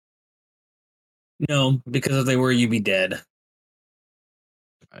 No, because if they were, you'd be dead.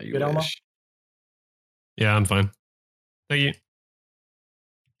 You Good, Elmo? wish. Yeah, I'm fine. Thank you.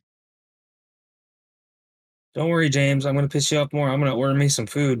 Don't worry, James. I'm going to piss you off more. I'm going to order me some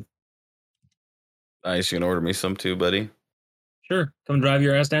food. Nice. You can order me some too, buddy. Sure. Come drive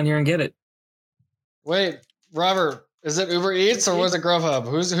your ass down here and get it. Wait, Robert, is it Uber Eats or was it Grubhub?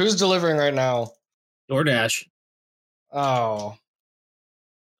 Who's delivering right now? DoorDash. Oh.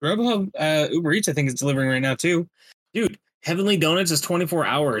 Grubhub, Uber Eats, I think, is delivering right now, too. Dude, Heavenly Donuts is 24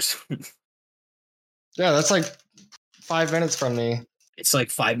 hours. Yeah, that's like 5 minutes from me. It's like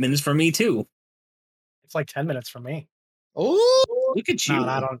 5 minutes from me, too. It's like 10 minutes from me. Oh, look at you! No,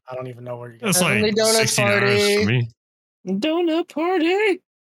 I don't even know where you That's guys. like Donuts 16 hours for me. Donut party.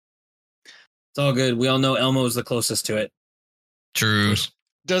 It's all good. We all know Elmo is the closest to it. True.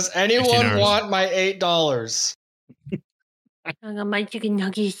 Does anyone want my $8? I got my chicken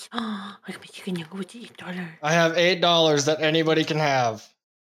nuggets. I got my chicken nuggets with $8. I have $8 that anybody can have.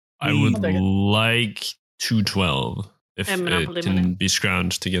 I would like 212 if it can be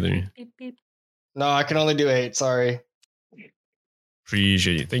scrounged together. Beep, beep. No, I can only do 8. Sorry.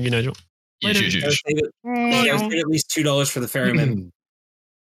 Appreciate it. Thank you, Nigel. You gotta save at least $2 for the ferryman.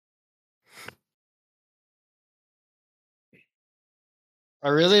 I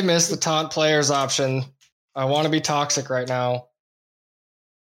really miss the taunt players option. I want to be toxic right now.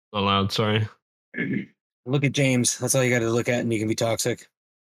 Allowed, sorry. Look at James. That's all you got to look at, and you can be toxic.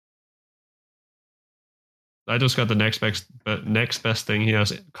 I just got the next best thing. He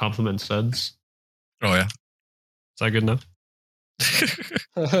has compliment suds. Oh yeah. Is that good enough?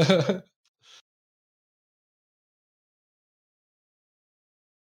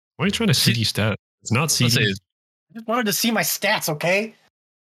 Why are you trying to CD stat? It's not CD. I just wanted to see my stats, okay?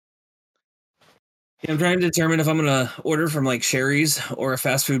 Yeah, I'm trying to determine if I'm going to order from like Sherry's or a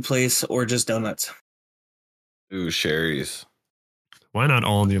fast food place or just donuts. Ooh, Sherry's. Why not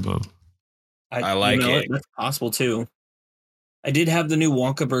all of the above? I like it. That's possible too. I did have the new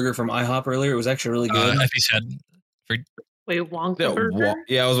Wonka burger from IHOP earlier. It was actually really good. If he said, Wait, Wonka burger?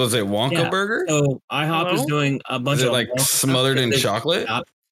 Yeah, I was going to say Wonka burger. So IHOP is doing a bunch of like Wonka smothered in chocolate.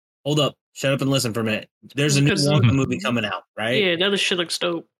 Hold up, shut up and listen for a minute. There's a new Wonka movie coming out, right? Yeah, that other shit looks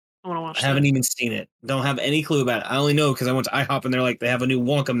dope. I want to watch. I haven't even seen it. Don't have any clue about it. I only know because I went to IHOP and they're like they have a new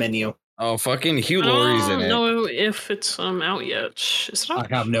Wonka menu. Oh, fucking Hugh Laurie's in it. I don't know if it's out yet. Is it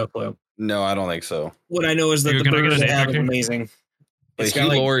out? I have no clue. No, I don't think so. What I know is that the burgers they have is amazing. But Hugh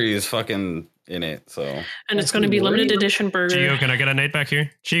Laurie is fucking in it, so. And it's going to be limited edition burger. Chigo, can I get a nade back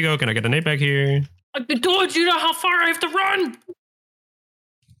here? Chigo, can I get a nade back here? I told you how far I have to run.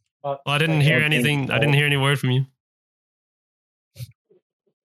 Well, I didn't hear anything. I didn't hear any word from you.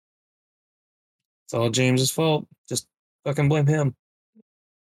 It's all James's fault. Just fucking blame him.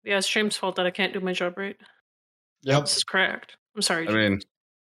 Yeah, it's James' fault that I can't do my job right. Yep. This is cracked. I'm sorry. I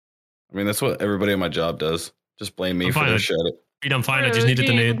mean, that's what everybody at my job does. Just blame me for their shit. I'm fine. I just needed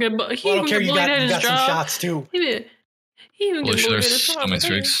the nade. I don't care. You got some shots too. He even holy get shit, bullied at there's his so job. many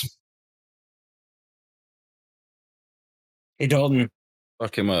streaks. Hey Dalton.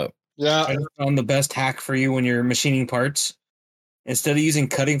 Fuck him up. Yeah. I found the best hack for you when you're machining parts. Instead of using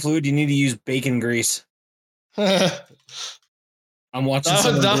cutting fluid, you need to use bacon grease. I'm watching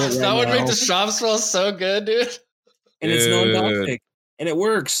someone do it right that would now. make the shop smell so good, dude. And it's non-toxic. And it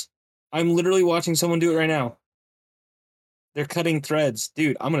works. I'm literally watching someone do it right now. They're cutting threads.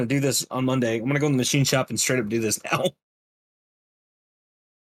 Dude, I'm going to do this on Monday. I'm going to go in the machine shop and straight up do this now.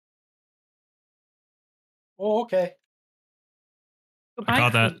 Oh, okay. I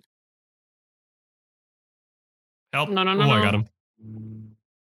caught that. Help. No, I got him.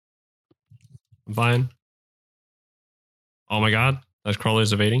 I'm fine. Oh my god. That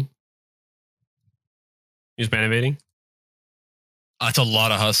crawler's evading. He's ban evading. That's a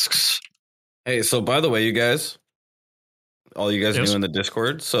lot of husks. Hey, so by the way, you guys, all you guys Yes. new in the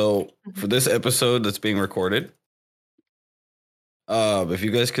Discord. So for this episode that's being recorded, if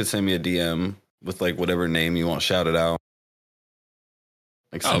you guys could send me a DM with like whatever name you want shouted out,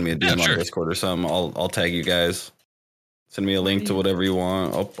 like send me a DM on Discord or something. I'll tag you guys. Send me a link to whatever you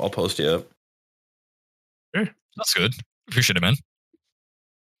want. I'll post you up. Sure, that's good. Appreciate it, man.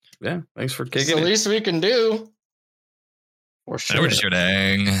 Yeah, thanks for It's kicking the it. least we can do. For Yeah, sure. we're just here to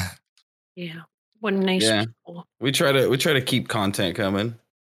hang. Yeah. What nice people. We try to keep content coming.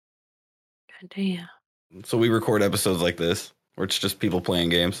 God damn. So we record episodes like this where it's just people playing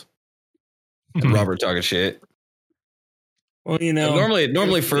games and Robert talking shit. Well, you know,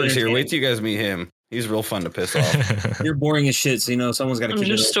 normally Ferg's here. Wait till you guys meet him. He's real fun to piss off. You're boring as shit, so you know someone's got to I'm keep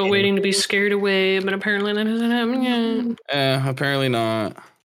just it still waiting to be scared away, but apparently that hasn't happened yet. Apparently not.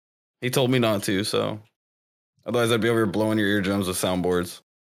 He told me not to, so otherwise I'd be over here blowing your eardrums with soundboards.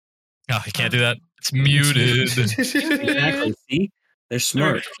 Oh, you can't do that. It's muted. Exactly. See, they're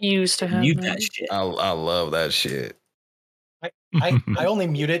smart. Refuse to have Mute that. that shit. I love that shit. I only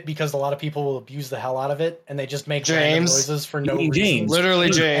mute it because a lot of people will abuse the hell out of it, and they just make random noises for no reason. Literally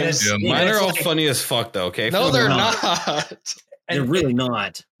James. Yeah, mine are all funny as fuck, though. Okay, No, they're not. They're really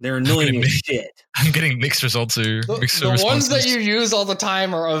not. They're annoying as shit. I'm getting mixed results here. Mixed The ones responses. that you use all the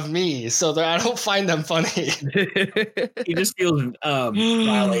time are of me, so that I don't find them funny. He just feels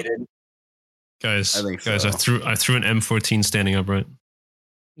violated. Guys, I think guys, so. I threw an M14 standing upright.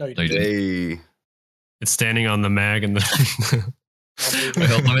 No, you No, you didn't. didn't. Hey, It's standing on the mag and the. Wait,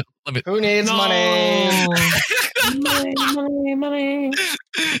 hold on, let me. Who needs money? money.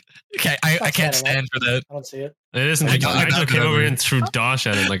 Okay, I can't stand for that. I don't see it. It isn't. I The got- I guy got just came it over over. and threw Dosh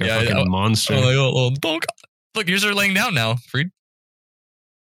at it like a Yeah, fucking monster. Oh, like, oh, dog. Look, yours are laying down now, Freed.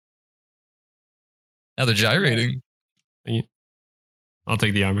 Now they're gyrating. I'll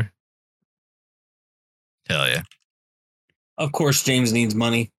take the armor. Hell yeah. Of course, James needs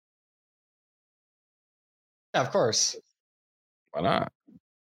money. Yeah, of course. why not?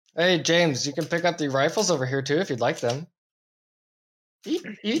 Hey, James, you can pick up the rifles over here too if you'd like them. Eat, Nah.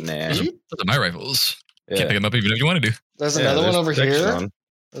 eat. Those are my rifles. Yeah. Can't pick them up even if you want to do. There's Yeah, another one there's over protection here. on.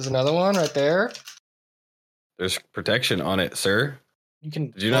 There's another one right there. There's protection on it, sir. You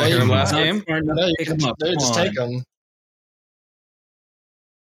can. Did you not hear him last game? No, you can just take them.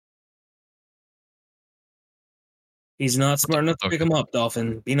 He's not smart enough to pick him up,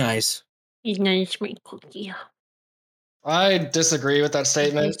 Dolphin. Be nice. He's not a sweet cookie. I disagree with that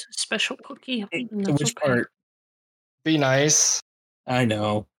statement. He's a special cookie. and that's Which okay. part? Be nice. I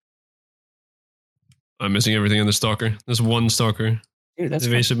know. I'm missing everything in the stalker. There's one stalker. Dude, that's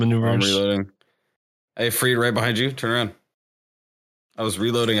Evasive I'm maneuvers. reloading. Hey, Freed, right behind you. Turn around. I was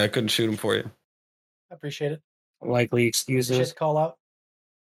reloading. I couldn't shoot him for you. I appreciate it. likely Appreciate excuses. the call out.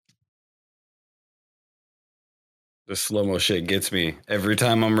 The slow-mo shit gets me every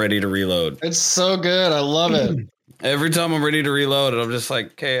time I'm ready to reload. It's so good. I love it. Every time I'm ready to reload, I'm just like,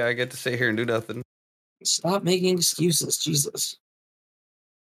 okay, I get to sit here and do nothing. Stop making excuses, Jesus.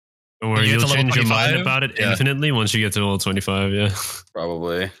 Don't worry, You get you'll to level change your mind 25? about it Yeah. infinitely once you get to level 25. Yeah,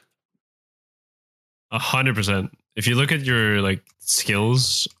 Probably. 100%. If you look at your like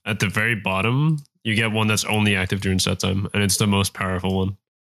skills at the very bottom, you get one that's only active during set time, and it's the most powerful one.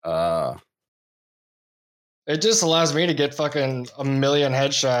 It just allows me to get fucking a million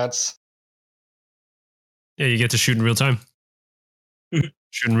headshots. Yeah, you get to shoot in real time.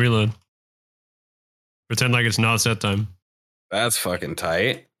 Shoot and reload. Pretend like it's not set time. That's fucking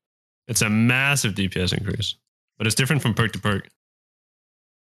tight. It's a massive DPS increase, but it's different from perk to perk.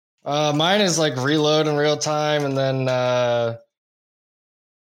 Mine is like reload in real time and then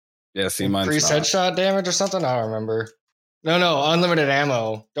Yeah, see, mine's increase not. headshot damage or something. I don't remember. No, unlimited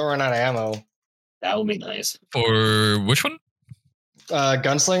ammo. Don't run out of ammo. That would be nice. For which one?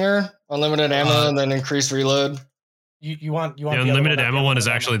 Gunslinger, unlimited ammo, and then increased reload. You want The other unlimited not the ammo one is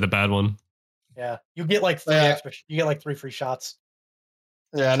unlimited actually the bad one. Yeah, you get like three Yeah. extra. You get like 3 free shots.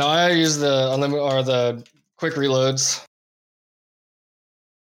 Yeah, no, I use the unlimited or the quick reloads.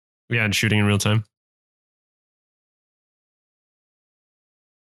 Yeah, and shooting in real time.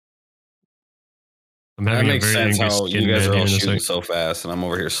 I'm That having a makes very sense angry how skin you guys man are all here in a shooting sec. so fast and I'm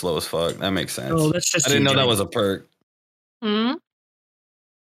over here slow as fuck. That makes sense. Oh, that's just I didn't you, know that James. was a perk. Hmm?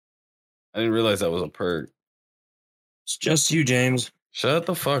 I didn't realize that was a perk. It's just you, James. Shut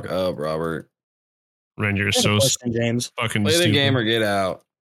the fuck up, Robert. Ranger, you're I have a so question, James. fucking Play the stupid. game or get out.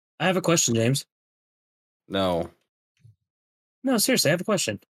 I have a question, James. No. No, seriously, I have a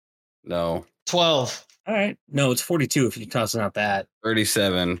question. No. 12. All right. No, it's 42 if you're tossing out that.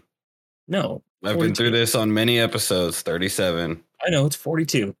 37. No. I've 42. been through this on many episodes. 37. I know, it's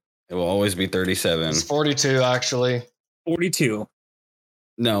 42. It will always be 37. It's 42, actually. 42.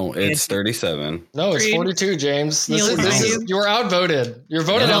 No, it's 37. No, it's Agreed. 42, James. Neil This agrees. is you were outvoted. You're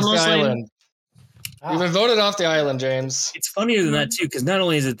voted Yeah. off the Almost lame. island. You've been voted off the island, James. It's funnier than that, too, because not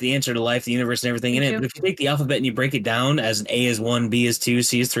only is it the answer to life, the universe, and everything in Thank it, you. but if you take the alphabet and you break it down as an A is 1, B is 2,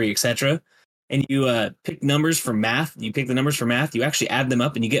 C is 3, etc., and you pick numbers from math, you pick the numbers from math, you actually add them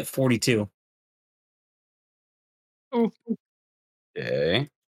up and you get 42. Okay.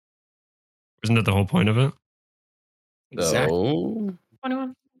 Isn't that the whole point of it? Exactly. So,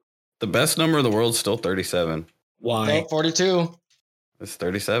 21. the best number in the world is still 37. Why? Oh, 42. It's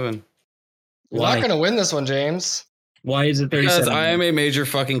 37. You're Why? not going to win this one, James. Why is it 37? Because I am a major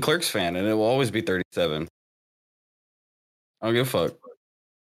fucking Clerks fan, and it will always be 37. I don't give a fuck.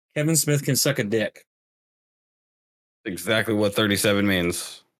 Kevin Smith can suck a dick. Exactly what 37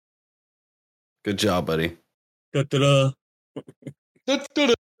 means. Good job, buddy. Da-da-da.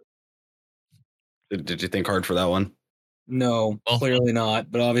 Did you think hard for that one? No, Well- clearly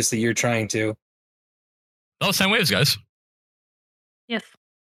not, but obviously you're trying to. Oh, same waves, guys. Yes.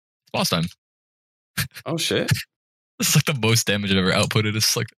 It's boss time. Oh, shit. This is like the most damage I've ever outputted.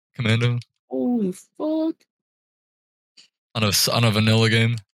 It's like commando Holy fuck. on a vanilla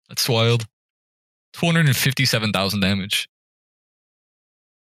game. That's wild. 257,000 damage.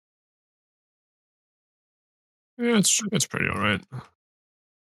 Yeah, it's pretty all right.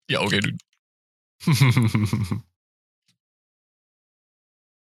 Yeah, okay, dude.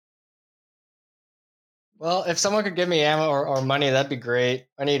 Well, if someone could give me ammo or money, that'd be great.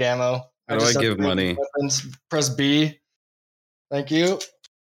 I need ammo. How do I just give upgraded money? Weapons. Press B. Thank you.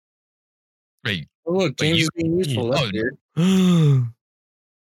 Wait, Oh, look, But James you- is being useful. you- That's oh, weird.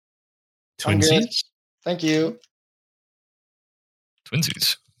 Twinsies? Thank you.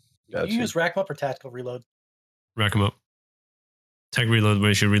 twinsies. Gotcha. You use rack 'em up or tactical reload? Rack them up. Tech reload, but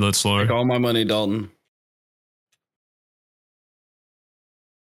you should reload slower. Take all my money, Dalton.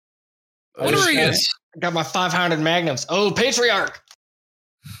 I What just are you got- guys? I got my 500 magnums. Oh, Patriarch.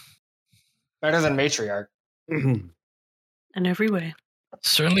 Better than Matriarch. In every way.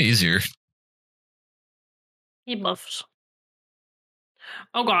 Certainly easier. He buffs.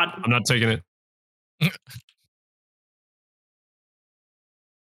 Oh, God. I'm not taking it.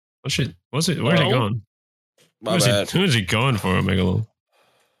 What's it? Where's he Oh. going? My bad. Who is he going for, Megalo?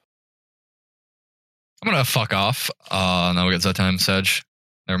 I'm gonna fuck off. No, it's that time, Sedge.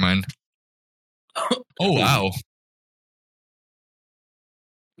 Never mind. Oh wow.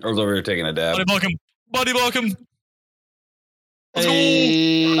 I was over here taking a dab. Body block him. Body block him. Let's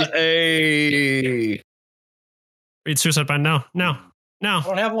Hey. Hey. Read suicide bind now. Now. I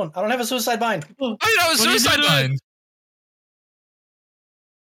don't have one. I don't have a suicide bind. go. Oh, yeah, it was What are you suicide doing? line.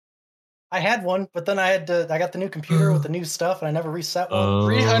 I had one, but then I got the new computer with the new stuff, and I never reset one.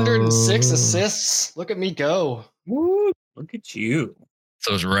 306 assists. Look at me go. Woo, look at you.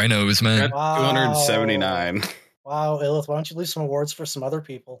 Those rhinos, man. Wow. 279. Wow, Illith, why don't you leave some awards for some other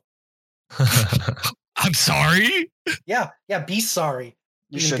people? I'm sorry. Yeah, be sorry.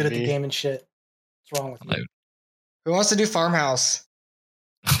 You Being should good at be. the game and shit. What's wrong with you? Who wants to do Farmhouse?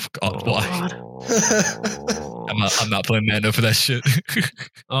 Oh, God, why? God. I'm not playing Mando for that shit.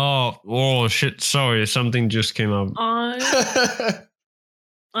 Oh shit! Sorry, something just came up.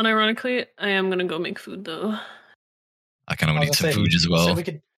 Unironically, I am going to go make food, though. I kind of want to eat some I was food gonna as say, well. we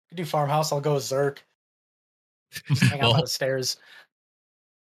could do Farmhouse. I'll go with Zerk. Hang out by Well, the stairs.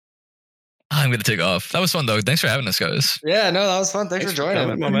 I'm gonna take off. That was fun though. Thanks for having us, guys. Yeah, no, that was fun. Thanks for joining.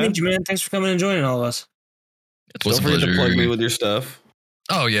 coming, my Good to man. meet you, man. Thanks for coming and joining all of us. It was Don't a forget to pleasure. plug me with your stuff.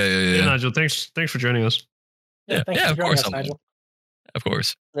 Oh yeah. Yeah, Nigel. Thanks for joining us. Yeah, Thanks yeah, for of joining course. us, Nigel. Of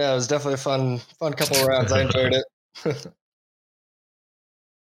course. Yeah, it was definitely a fun couple of rounds. I enjoyed it.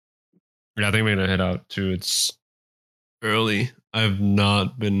 Yeah, I think we're gonna head out too. It's early. I've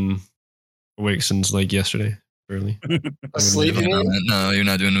not been awake since like yesterday. Early. Asleep, you mean? No, you're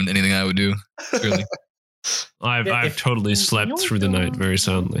not doing anything I would do. Really. I've totally slept through the night very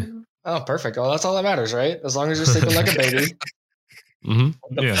soundly. Oh, perfect. Well, that's all that matters, right? As long as you're sleeping like a baby. Mm-hmm.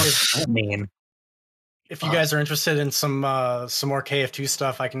 What the Yeah. fuck does that mean? If you guys are interested in some more KF2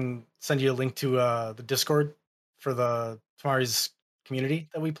 stuff, I can send you a link to the Discord for the Tamari's community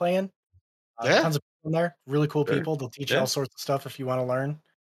that we play in. Yeah. Tons of people in there. Really cool Sure. people. They'll teach you Yeah. all sorts of stuff if you want to learn.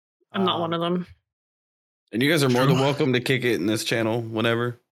 I'm not one of them. And you guys are more True. than welcome to kick it in this channel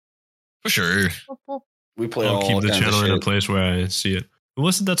whenever. For sure. We play I'll all keep the kinds of channel in a shit. place where I see it. Who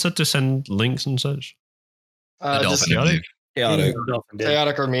was it that said to send links and such? The Just dolphin, I believe. Chaotic.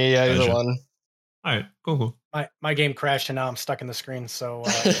 chaotic or me, yeah, either Gotcha. one. All right, cool. My game crashed and now I'm stuck in the screen, so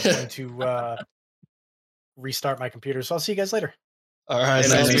I'm going to restart my computer. So I'll see you guys later. All right, Hey,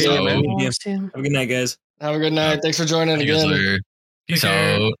 sounds nice good. meeting you, man. Oh, Yeah. Sam. Have a good night, guys. Have a good night. Thanks for joining See you guys again. later. Peace Take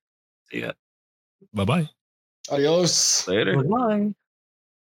care. out. See ya. Bye bye. Adios. Later. Bye.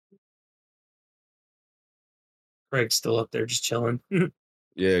 Craig's still up there just chilling.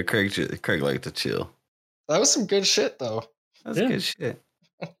 Yeah, Craig liked to chill. That was some good shit, though. That's Yeah. good shit.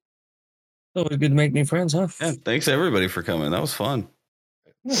 Always good to make new friends, huh? Yeah, thanks everybody for coming. That was fun.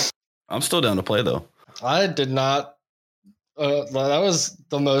 I'm still down to play though. I did not. That was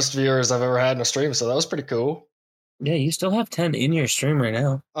the most viewers I've ever had in a stream, so that was pretty cool. Yeah, you still have 10 in your stream right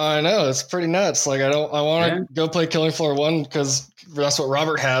now. I know, it's pretty nuts. Like, I want to Yeah. go play Killing Floor 1 because that's what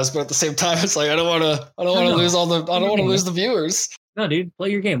Robert has, but at the same time, it's like I don't want to lose lose the viewers. No, dude,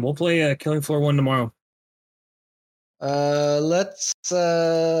 play your game. We'll play Killing Floor 1 tomorrow. Let's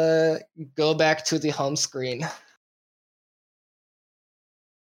go back to the home screen.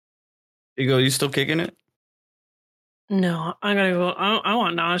 Ego, you still kicking it? No, I gotta go. I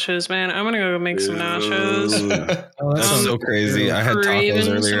want nachos, man. I'm gonna go make some nachos. Oh, That's Um, so crazy. I had Craving tacos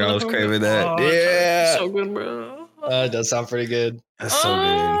earlier. I was some- craving that. Oh, Yeah. so good, bro. It does sound pretty good. That's so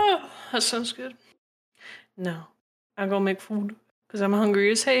good. That sounds good. No, I go make food because I'm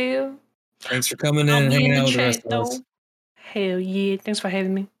hungry as hell. Thanks for coming in I'll and be in hanging the out with the chat rest of us. though. Hell yeah! Thanks for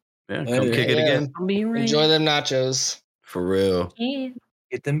having me. Yeah, Later. come kick it Yeah. again. I'll be right. Enjoy them nachos. For real. Yeah.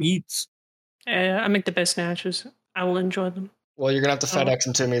 Get them eats. I make the best nachos. I will enjoy them. Well, you're gonna have to FedEx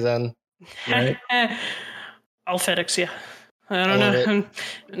them to me then. Right. I'll FedEx you. I I don't love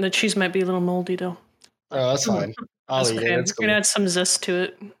know. The cheese might be a little moldy though. Oh, that's fine. I'll That's eat okay. it. It's We're gonna cool. add some zest to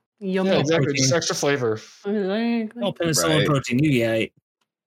it. Yum. Yeah, yum. exactly. Just extra flavor. Exactly. Oh, penicillin Right. protein. You yeah.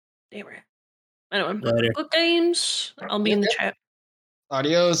 Damn right. Anyway, Later. good games. I'll be in the chat.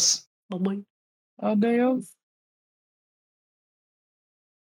 Adios. Bye bye. Adios.